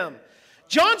with them.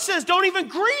 John says don't even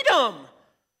greet them.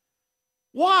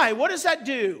 Why? What does that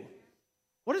do?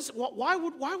 Why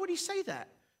would he say that?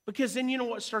 Because then you know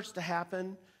what starts to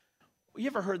happen? You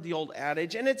ever heard the old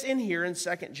adage? And it's in here in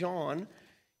 2 John.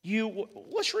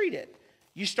 Let's read it.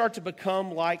 You start to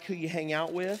become like who you hang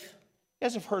out with. You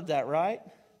guys have heard that, right?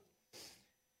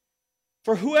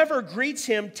 For whoever greets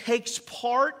him takes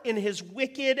part in his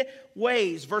wicked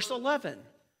ways. Verse 11.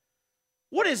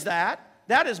 What is that?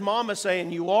 That is Mama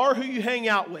saying you are who you hang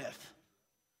out with.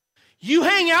 You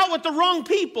hang out with the wrong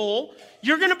people,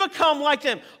 you're going to become like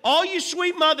them. All you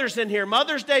sweet mothers in here,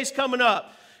 Mother's Day's coming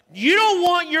up. You don't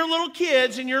want your little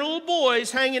kids and your little boys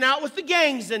hanging out with the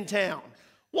gangs in town.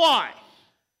 Why?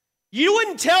 You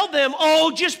wouldn't tell them,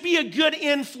 oh, just be a good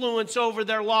influence over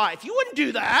their life. You wouldn't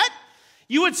do that.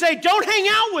 You would say, don't hang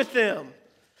out with them.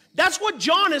 That's what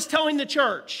John is telling the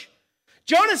church.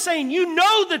 John is saying, you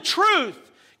know the truth.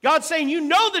 God's saying, you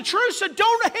know the truth, so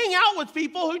don't hang out with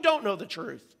people who don't know the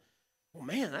truth. Well,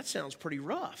 man, that sounds pretty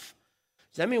rough.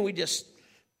 Does that mean we just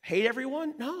hate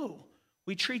everyone? No.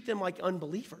 We treat them like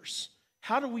unbelievers.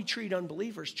 How do we treat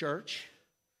unbelievers, church?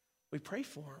 We pray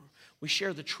for them. We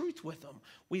share the truth with them.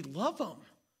 We love them.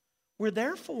 We're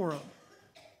there for them.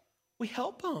 We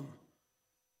help them.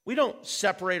 We don't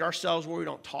separate ourselves where we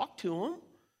don't talk to them.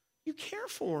 You care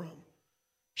for them.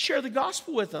 Share the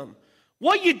gospel with them.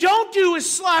 What you don't do is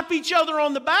slap each other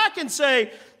on the back and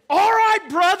say, all right,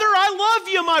 brother, I love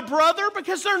you, my brother,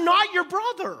 because they're not your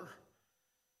brother.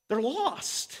 They're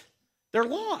lost. They're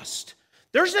lost.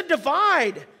 There's a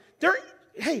divide.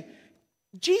 Hey,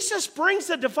 Jesus brings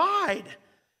a divide.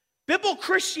 Biblical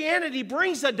Christianity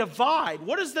brings a divide.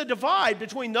 What is the divide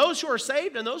between those who are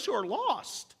saved and those who are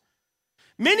lost?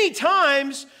 Many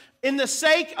times, in the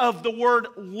sake of the word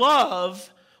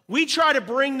love, we try to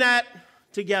bring that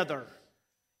together.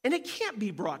 And it can't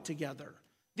be brought together.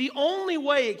 The only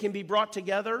way it can be brought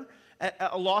together,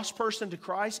 a lost person to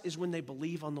Christ, is when they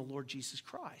believe on the Lord Jesus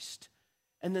Christ.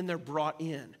 And then they're brought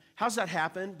in. How's that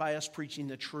happen? By us preaching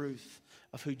the truth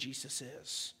of who Jesus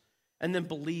is. And then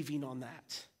believing on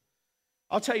that.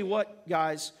 I'll tell you what,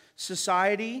 guys,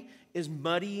 society is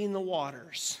muddying the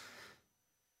waters.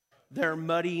 They're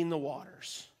muddying the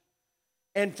waters.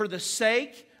 And for the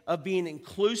sake of being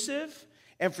inclusive,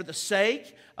 and for the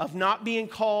sake of not being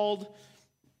called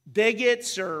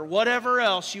bigots or whatever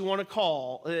else you want to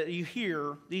call, you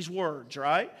hear these words,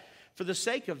 right? For the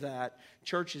sake of that,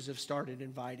 churches have started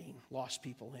inviting lost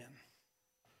people in.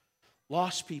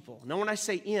 Lost people. Now, when I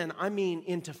say in, I mean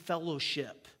into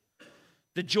fellowship.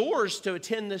 The doors to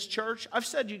attend this church, I've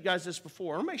said to you guys this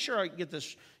before. I'll make sure I get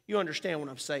this, you understand what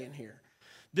I'm saying here.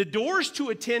 The doors to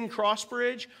attend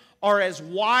Crossbridge are as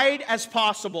wide as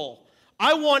possible.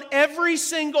 I want every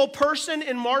single person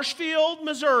in Marshfield,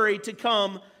 Missouri to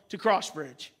come to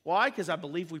Crossbridge. Why? Because I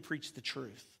believe we preach the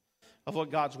truth of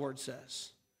what God's Word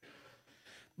says.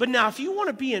 But now, if you want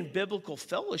to be in biblical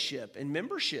fellowship and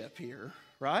membership here,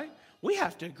 right, we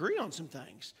have to agree on some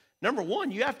things. Number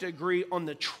one, you have to agree on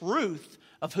the truth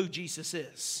of who Jesus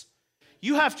is.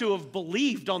 You have to have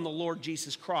believed on the Lord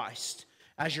Jesus Christ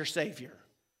as your Savior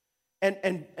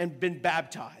and been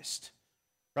baptized,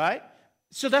 right?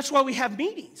 So that's why we have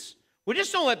meetings. We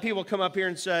just don't let people come up here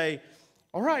and say,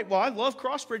 all right, well, I love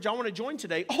Crossbridge. I want to join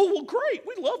today. Oh, well, great.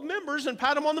 We love members and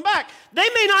pat them on the back. They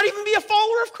may not even be a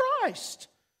follower of Christ.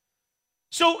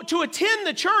 So to attend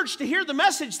the church, to hear the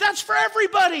message, that's for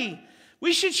everybody.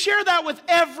 We should share that with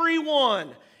everyone.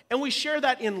 And we share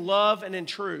that in love and in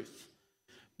truth.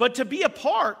 But to be a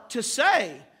part, to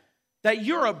say that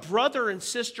you're a brother and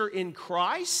sister in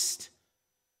Christ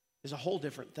is a whole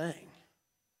different thing.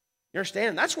 You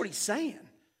understand? That's what he's saying.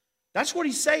 That's what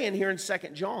he's saying here in 2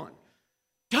 John.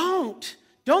 Don't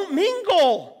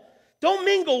mingle. Don't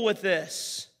mingle with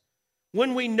this.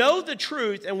 When we know the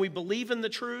truth and we believe in the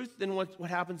truth, then what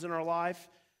happens in our life?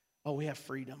 Oh, we have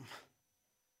freedom.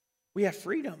 We have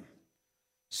freedom.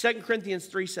 2 Corinthians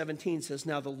 3:17 says,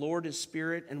 now the Lord is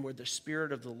spirit, and where the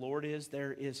spirit of the Lord is,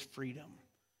 there is freedom.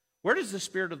 Where does the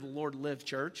spirit of the Lord live,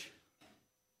 church?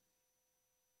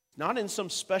 Not in some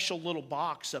special little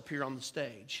box up here on the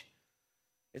stage.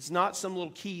 It's not some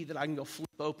little key that I can go flip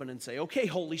open and say, okay,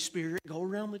 Holy Spirit, go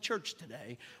around the church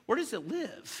today. Where does it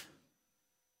live?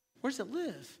 Where does it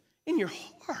live? In your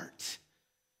heart.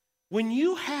 When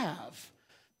you have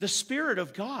the Spirit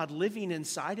of God living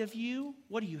inside of you,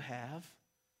 what do you have?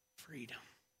 Freedom.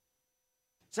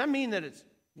 Does that mean that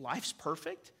life's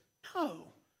perfect? No.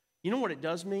 You know what it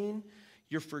does mean?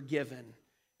 You're forgiven.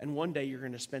 And one day you're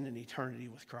going to spend an eternity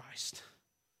with Christ.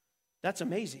 That's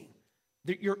amazing.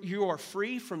 You are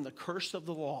free from the curse of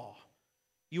the law.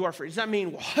 You are free. Does that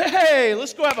mean, well, hey,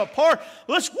 let's go have a party.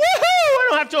 Let's, woohoo, I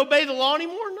don't have to obey the law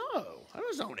anymore? No,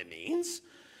 that's not what it means.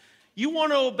 You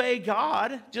want to obey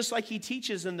God, just like he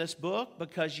teaches in this book,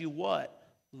 because you what?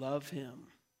 Love him.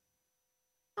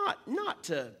 Not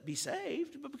to be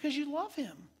saved, but because you love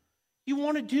him. You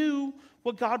want to do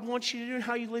what God wants you to do and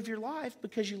how you live your life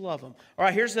because you love him. All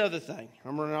right, here's the other thing.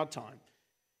 I'm running out of time.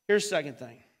 Here's the second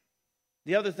thing.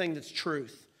 The other thing that's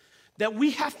truth that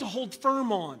we have to hold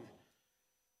firm on.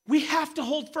 We have to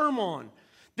hold firm on.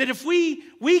 That if we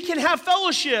can have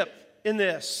fellowship in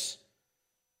this,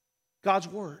 God's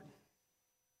word.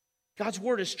 God's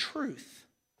word is truth.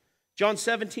 John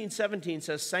 17:17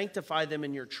 says, sanctify them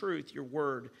in your truth. Your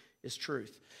word is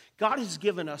truth. God has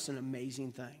given us an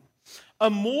amazing thing. A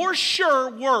more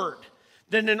sure word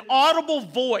than an audible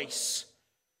voice.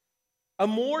 A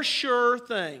more sure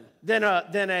thing than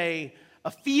a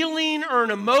feeling or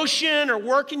an emotion or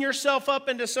working yourself up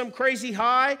into some crazy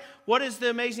high. What is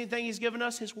the amazing thing he's given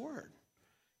us? His word.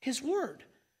 His word.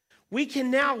 We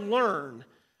can now learn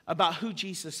about who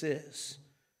Jesus is.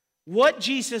 What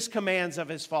Jesus commands of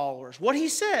his followers. What he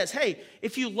says, hey,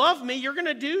 if you love me, you're going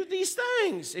to do these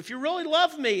things. If you really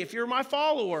love me, if you're my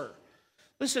follower.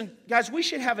 Listen, guys, we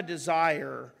should have a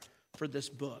desire for this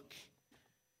book.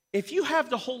 If you have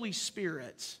the Holy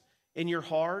Spirit in your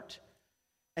heart,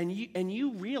 and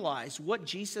you realize what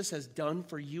Jesus has done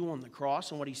for you on the cross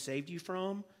and what he saved you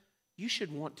from, you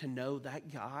should want to know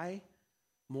that guy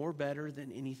more better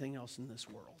than anything else in this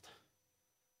world.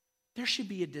 There should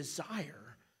be a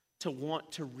desire to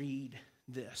want to read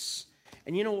this.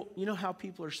 And you know how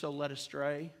people are so led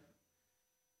astray?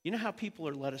 You know how people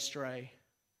are led astray?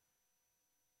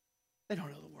 They don't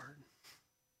know the word.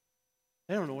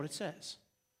 They don't know what it says.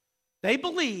 They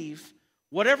believe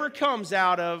whatever comes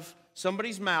out of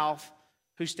somebody's mouth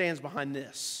who stands behind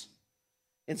this,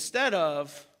 instead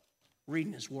of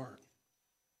reading his word.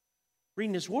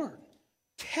 Reading his word.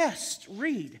 Test,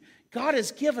 read. God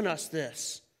has given us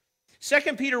this.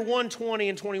 2 Peter 1:20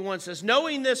 and 21 says,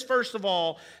 knowing this, first of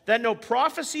all, that no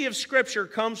prophecy of Scripture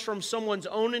comes from someone's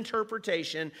own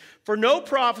interpretation, for no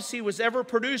prophecy was ever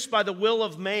produced by the will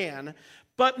of man,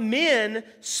 but men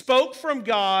spoke from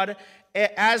God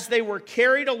as they were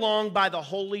carried along by the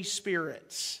Holy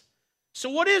Spirits. So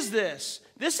what is this?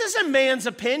 This isn't man's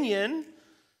opinion.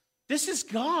 This is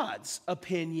God's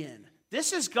opinion.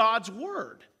 This is God's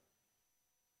word.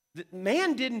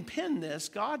 Man didn't pen this,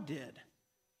 God did.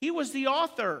 He was the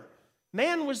author.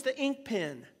 Man was the ink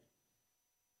pen.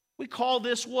 We call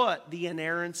this what? The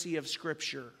inerrancy of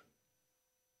Scripture.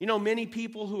 You know, many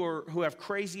people who have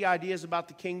crazy ideas about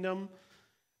the kingdom,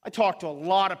 I talk to a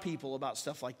lot of people about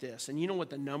stuff like this. And you know what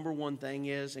the number one thing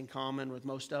is in common with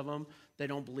most of them? They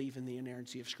don't believe in the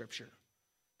inerrancy of Scripture.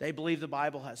 They believe the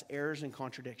Bible has errors and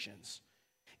contradictions.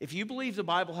 If you believe the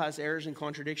Bible has errors and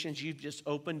contradictions, you've just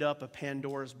opened up a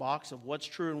Pandora's box of what's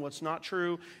true and what's not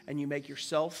true, and you make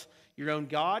yourself your own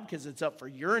God because it's up for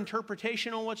your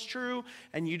interpretation on what's true,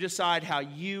 and you decide how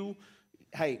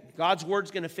God's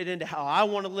word's going to fit into how I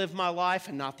want to live my life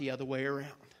and not the other way around.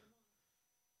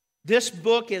 This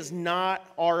book is not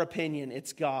our opinion,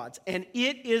 it's God's. And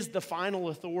it is the final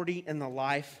authority in the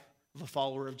life of a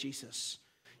follower of Jesus.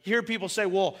 You hear people say,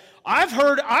 well, I've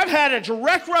had a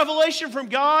direct revelation from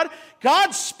God.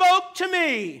 God spoke to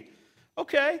me.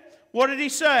 Okay, what did he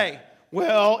say?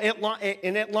 Well,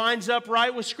 it lines up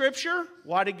right with Scripture.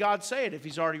 Why did God say it if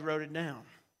he's already wrote it down?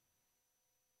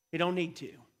 He don't need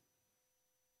to.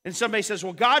 And somebody says,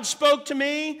 well, God spoke to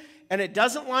me and it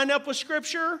doesn't line up with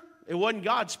Scripture. It wasn't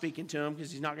God speaking to him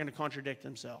because he's not going to contradict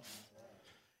himself.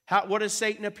 What does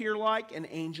Satan appear like? An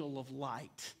angel of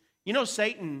light. You know,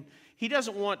 Satan, he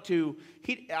doesn't want to,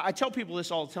 I tell people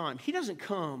this all the time. He doesn't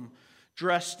come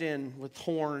dressed in with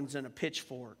horns and a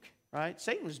pitchfork, right?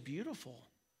 Satan was beautiful.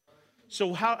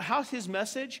 So how's his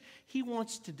message? He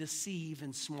wants to deceive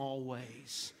in small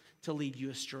ways to lead you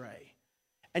astray.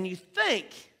 And you think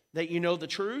that you know the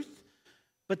truth,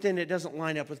 but then it doesn't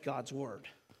line up with God's word.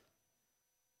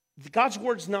 God's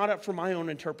word's not up for my own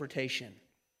interpretation.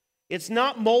 It's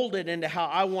not molded into how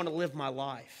I want to live my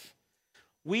life.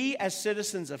 We as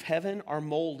citizens of heaven are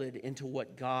molded into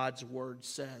what God's word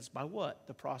says. By what?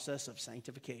 The process of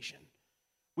sanctification.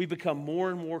 We become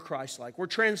more and more Christ-like. We're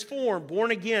transformed,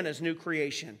 born again as new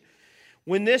creation.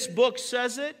 When this book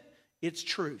says it, it's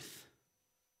truth.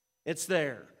 It's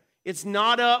there. It's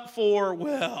not up for,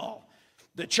 well,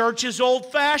 the church is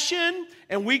old-fashioned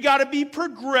and we got to be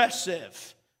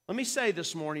progressive. Let me say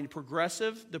this morning,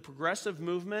 the progressive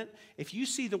movement, if you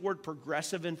see the word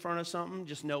progressive in front of something,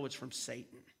 just know it's from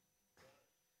Satan.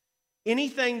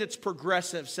 Anything that's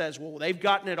progressive says, well, they've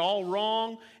gotten it all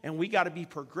wrong, and we got to be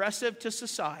progressive to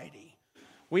society.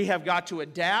 We have got to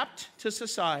adapt to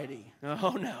society.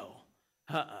 Oh, no.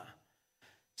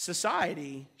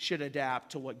 Society should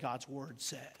adapt to what God's word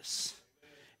says.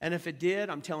 And if it did,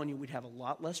 I'm telling you, we'd have a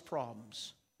lot less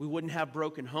problems. We wouldn't have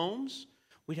broken homes.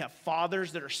 We'd have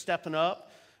fathers that are stepping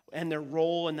up and their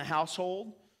role in the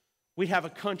household. We'd have a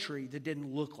country that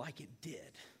didn't look like it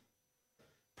did.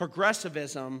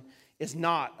 Progressivism is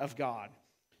not of God.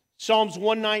 Psalms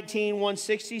 119,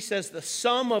 160 says, the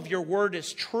sum of your word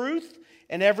is truth,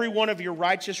 and every one of your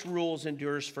righteous rules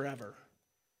endures forever.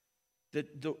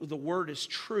 The word is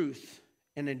truth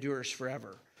and endures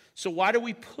forever. So why do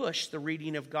we push the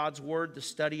reading of God's word, the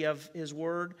study of his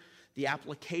word, the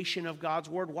application of God's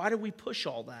word? Why do we push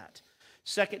all that?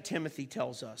 2 Timothy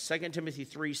tells us, 2 Timothy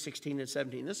 3, 16 and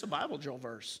 17. This is a Bible drill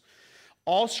verse.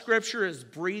 All scripture is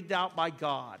breathed out by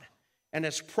God and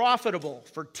is profitable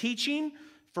for teaching,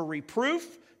 for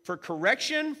reproof, for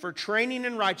correction, for training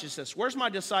in righteousness. Where's my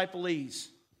disciplees?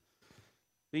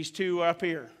 These two up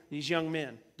here, these young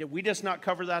men. Did we just not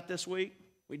cover that this week?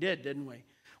 We did, didn't we?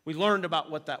 We learned about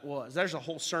what that was. There's a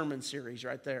whole sermon series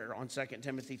right there on 2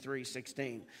 Timothy 3,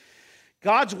 16.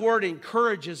 God's word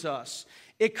encourages us.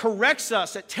 It corrects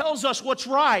us. It tells us what's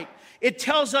right. It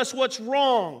tells us what's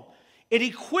wrong. It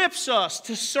equips us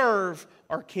to serve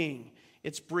our King.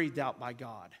 It's breathed out by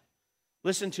God.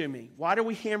 Listen to me. Why do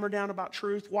we hammer down about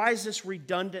truth? Why is this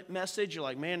redundant message? You're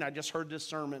like, man, I just heard this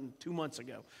sermon 2 months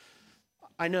ago.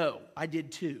 I know, I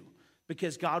did too.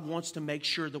 Because God wants to make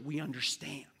sure that we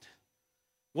understand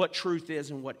what truth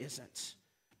is and what isn't.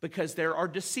 Because there are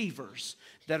deceivers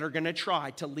that are going to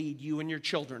try to lead you and your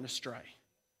children astray.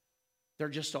 There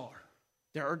just are.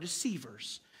 There are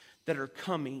deceivers that are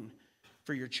coming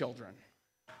for your children.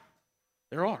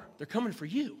 There are. They're coming for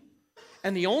you.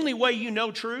 And the only way you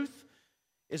know truth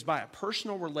is by a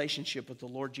personal relationship with the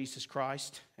Lord Jesus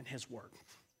Christ and his word.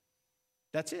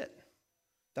 That's it.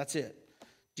 That's it.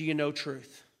 Do you know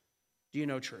truth? Do you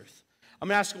know truth? I'm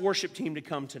going to ask the worship team to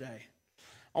come today.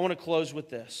 I want to close with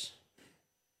this.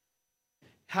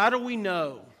 How do we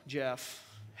know, Jeff?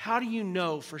 How do you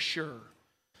know for sure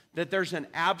that there's an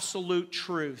absolute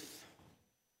truth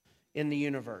in the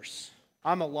universe?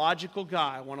 I'm a logical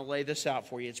guy. I want to lay this out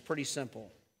for you. It's pretty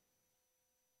simple.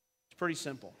 It's pretty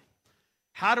simple.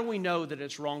 How do we know that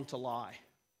it's wrong to lie?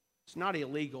 It's not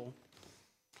illegal.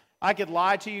 I could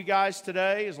lie to you guys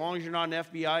today. As long as you're not an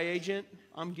FBI agent,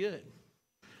 I'm good.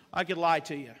 I could lie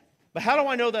to you. But how do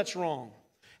I know that's wrong?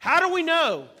 How do we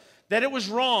know that it was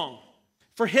wrong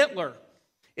for Hitler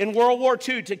in World War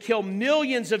II to kill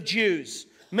millions of Jews,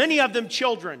 many of them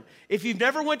children? If you've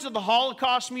never went to the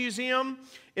Holocaust Museum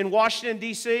in Washington,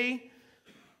 D.C.,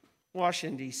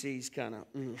 Washington, D.C. is kind of,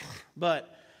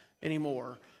 but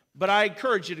anymore. But I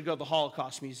encourage you to go to the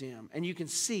Holocaust Museum, and you can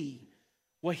see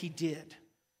what he did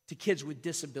to kids with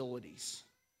disabilities.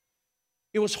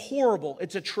 It was horrible.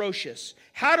 It's atrocious.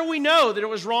 How do we know that it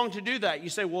was wrong to do that? You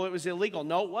say, well, it was illegal.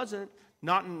 No, it wasn't.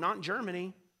 Not in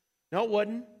Germany. No, it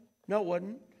wasn't. No, it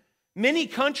wasn't. Many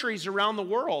countries around the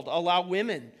world allow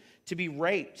women to be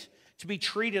raped, to be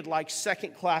treated like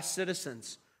second-class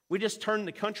citizens. We just turned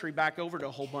the country back over to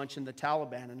a whole bunch in the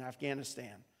Taliban in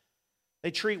Afghanistan.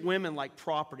 They treat women like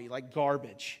property, like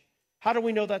garbage. How do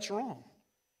we know that's wrong?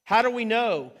 How do we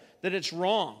know that it's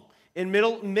wrong in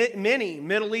many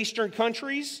Middle Eastern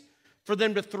countries for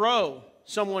them to throw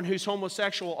someone who's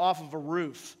homosexual off of a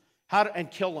roof and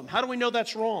kill them? How do we know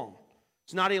that's wrong?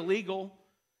 It's not illegal.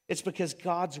 It's because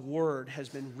God's word has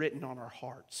been written on our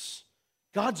hearts.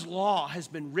 God's law has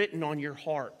been written on your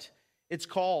heart. It's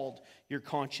called your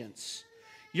conscience.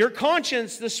 Your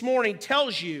conscience this morning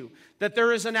tells you that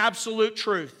there is an absolute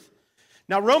truth.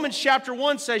 Now, Romans chapter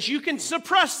 1 says you can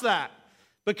suppress that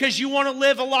because you want to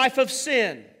live a life of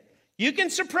sin. You can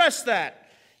suppress that.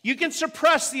 You can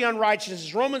suppress the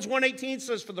unrighteousness. Romans 1:18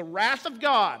 says, for the wrath of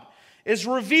God is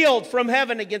revealed from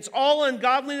heaven against all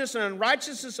ungodliness and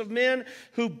unrighteousness of men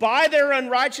who by their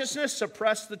unrighteousness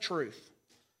suppress the truth.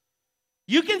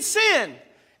 You can sin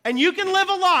and you can live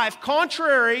a life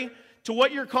contrary to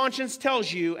what your conscience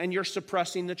tells you, and you're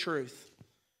suppressing the truth.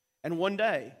 And one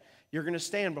day, you're going to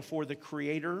stand before the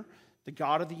Creator, the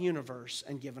God of the universe,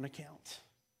 and give an account.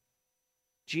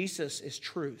 Jesus is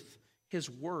truth.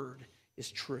 His word is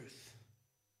truth.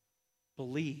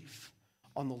 Believe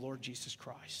on the Lord Jesus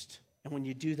Christ. And when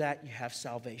you do that, you have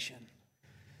salvation.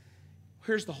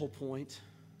 Here's the whole point.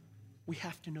 We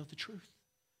have to know the truth.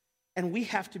 And we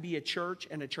have to be a church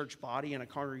and a church body and a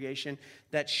congregation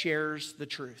that shares the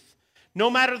truth. No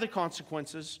matter the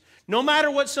consequences, no matter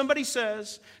what somebody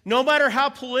says, no matter how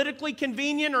politically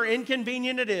convenient or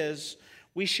inconvenient it is,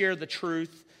 we share the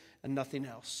truth and nothing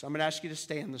else. I'm going to ask you to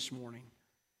stand this morning.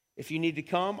 If you need to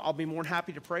come, I'll be more than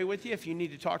happy to pray with you. If you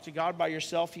need to talk to God by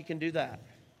yourself, you can do that.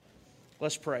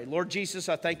 Let's pray. Lord Jesus,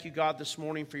 I thank you, God, this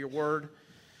morning for your word.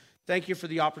 Thank you for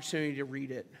the opportunity to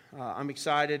read it. I'm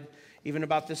excited even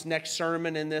about this next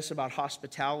sermon in this, about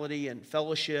hospitality and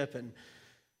fellowship. And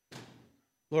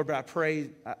Lord, but I pray,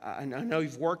 I know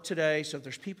you've worked today, so if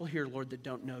there's people here, Lord, that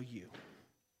don't know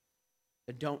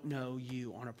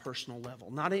you on a personal level,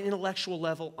 not an intellectual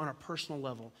level, on a personal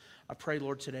level, I pray,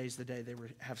 Lord, today's the day they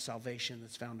have salvation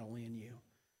that's found only in you.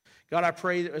 God, I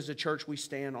pray that as a church we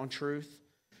stand on truth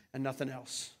and nothing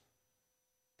else,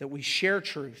 that we share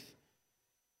truth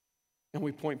and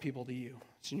we point people to you.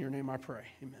 It's in your name I pray.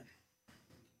 Amen.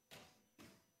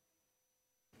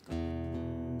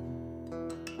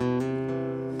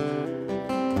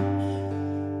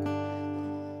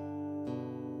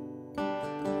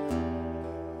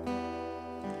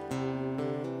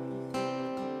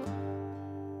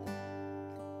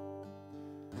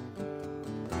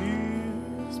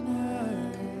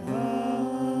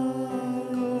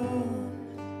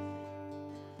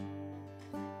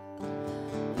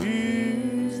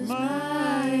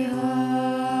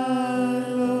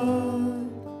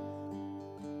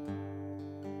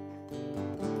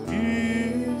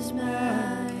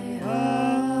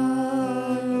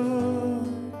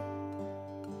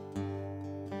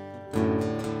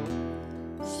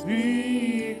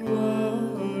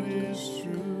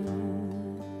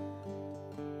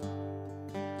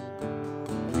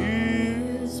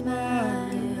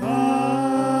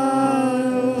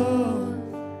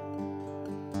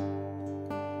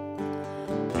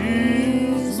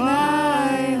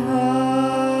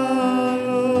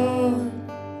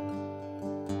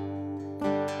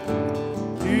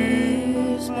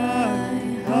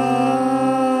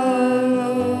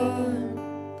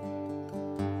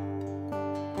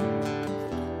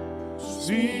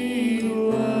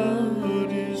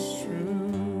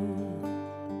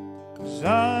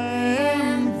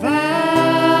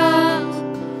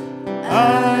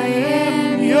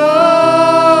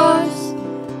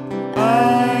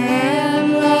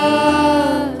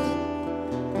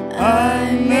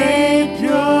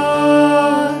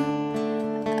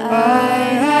 I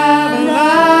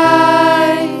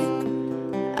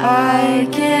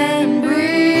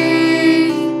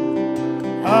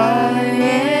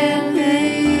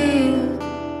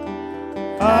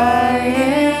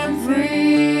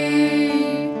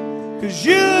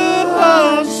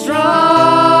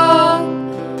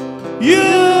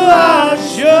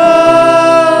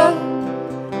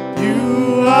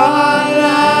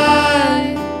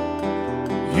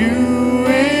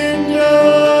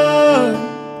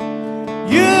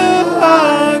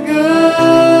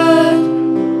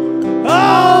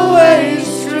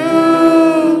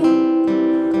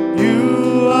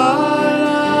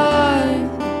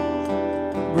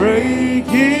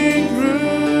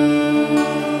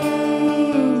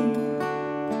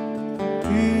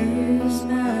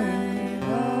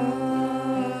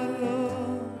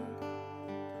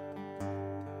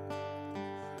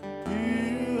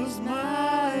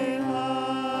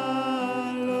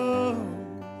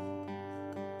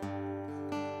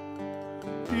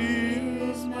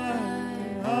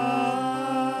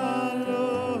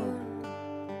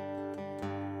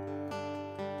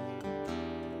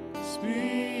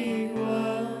Speak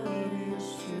what is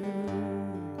true.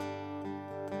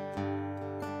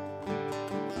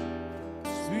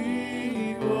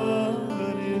 Speak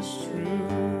what is true.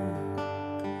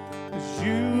 'Cause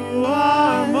you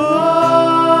are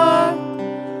more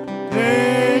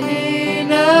than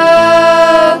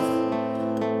enough.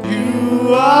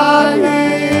 You are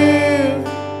here.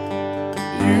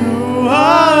 You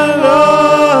are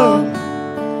love.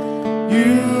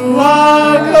 You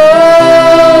are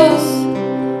close.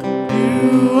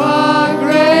 You are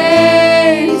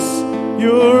grace.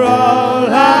 You're all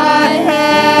I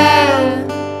have.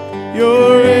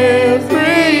 You're everything.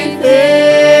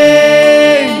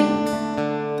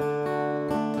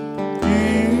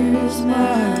 Here's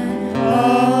my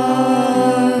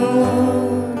heart,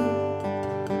 Lord.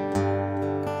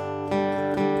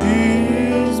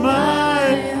 Here's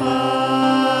my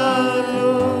heart,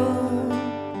 Lord.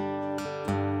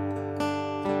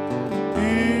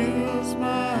 Here's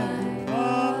my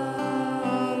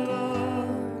heart, Lord.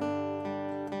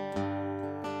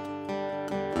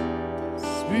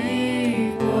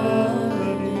 Speak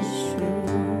what is true.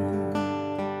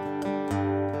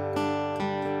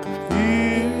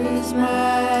 Here's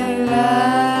my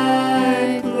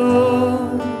life,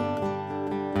 Lord.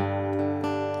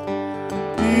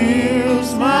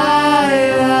 Here's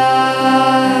my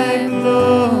life,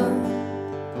 Lord.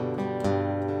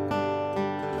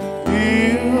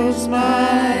 Here's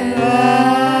my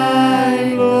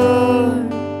life,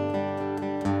 Lord.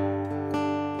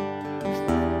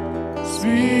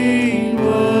 Speak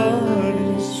what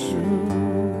is true.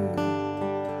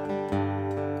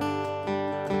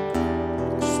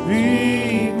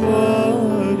 Speak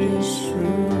what is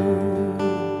true.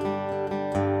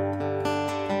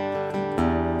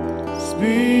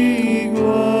 Speak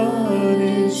what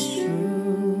is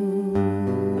true.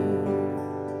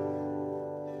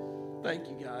 Thank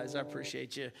you, guys. I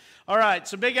appreciate you. All right,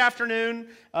 so big afternoon.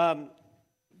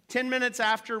 10 minutes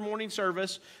after morning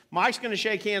service, Mike's going to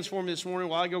shake hands for me this morning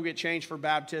while I go get changed for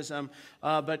baptism.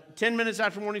 But 10 minutes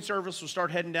after morning service, we'll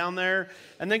start heading down there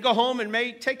and then go home and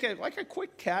may take a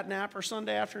quick cat nap or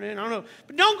Sunday afternoon. I don't know.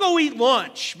 But don't go eat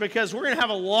lunch because we're going to have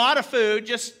a lot of food.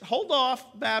 Just hold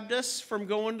off, Baptists, from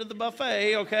going to the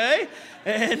buffet, okay?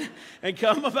 And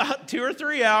come about 2 or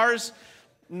 3 hours.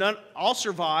 I'll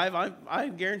survive. I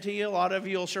guarantee you a lot of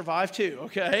you will survive too,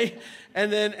 okay?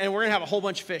 And we're going to have a whole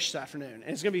bunch of fish this afternoon.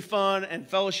 And it's going to be fun and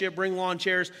fellowship, bring lawn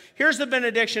chairs. Here's the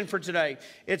benediction for today.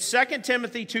 It's 2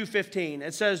 Timothy 2:15.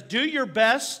 It says, do your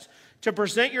best to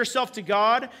present yourself to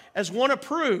God as one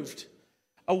approved,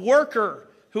 a worker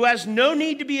who has no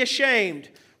need to be ashamed,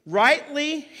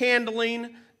 rightly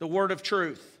handling the word of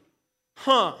truth.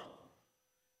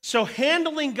 So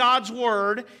handling God's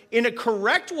word in a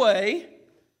correct way,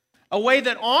 a way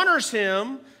that honors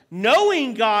Him,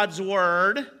 knowing God's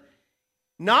word,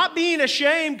 not being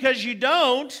ashamed because you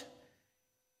don't,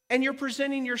 and you're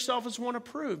presenting yourself as one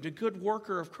approved, a good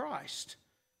worker of Christ.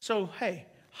 So, hey,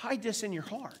 hide this in your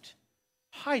heart.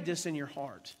 Hide this in your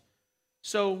heart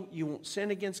so you won't sin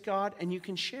against God and you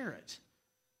can share it.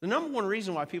 The number one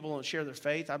reason why people don't share their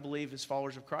faith, I believe, as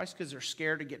followers of Christ, because they're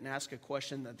scared to get and ask a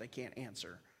question that they can't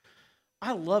answer.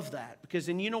 I love that because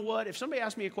then you know what? If somebody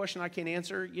asks me a question I can't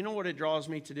answer, you know what it draws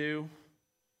me to do?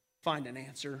 Find an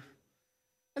answer.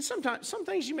 And sometimes, some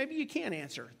things maybe you can't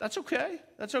answer. That's okay.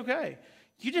 That's okay.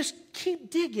 You just keep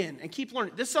digging and keep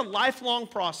learning. This is a lifelong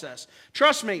process.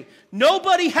 Trust me,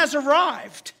 nobody has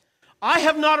arrived. I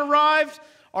have not arrived.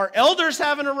 Our elders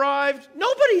haven't arrived.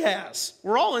 Nobody has.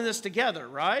 We're all in this together,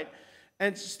 right?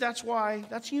 And that's why,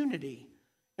 that's unity.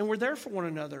 And we're there for one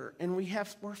another, and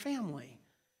we're family.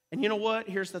 And you know what?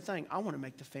 Here's the thing. I want to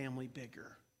make the family bigger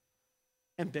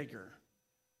and bigger.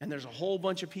 And there's a whole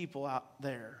bunch of people out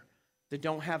there that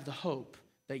don't have the hope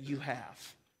that you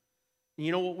have. And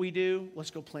you know what we do?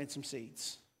 Let's go plant some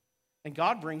seeds. And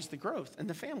God brings the growth, and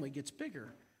the family gets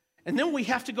bigger. And then we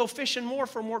have to go fishing more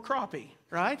for more crappie,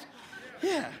 right?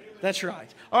 Yeah, that's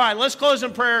right. All right, let's close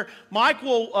in prayer. Mike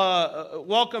will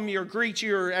welcome you or greet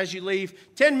you as you leave.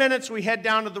 10 minutes, we head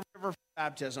down to the river for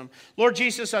baptism. Lord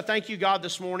Jesus, I thank you, God,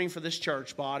 this morning for this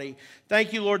church body.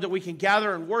 Thank you, Lord, that we can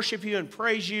gather and worship you and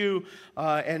praise you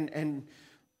and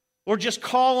Lord, just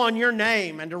call on your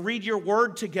name and to read your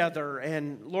word together.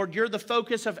 And Lord, you're the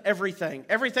focus of everything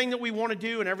that we want to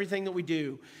do and everything that we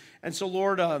do. And so,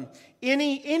 Lord,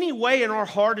 any way in our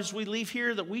heart as we leave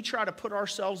here that we try to put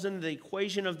ourselves into the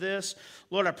equation of this,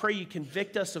 Lord, I pray you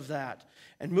convict us of that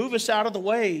and move us out of the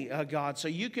way, God, so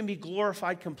you can be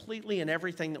glorified completely in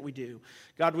everything that we do.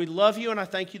 God, we love you, and I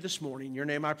thank you this morning. In your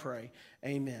name I pray.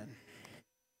 Amen.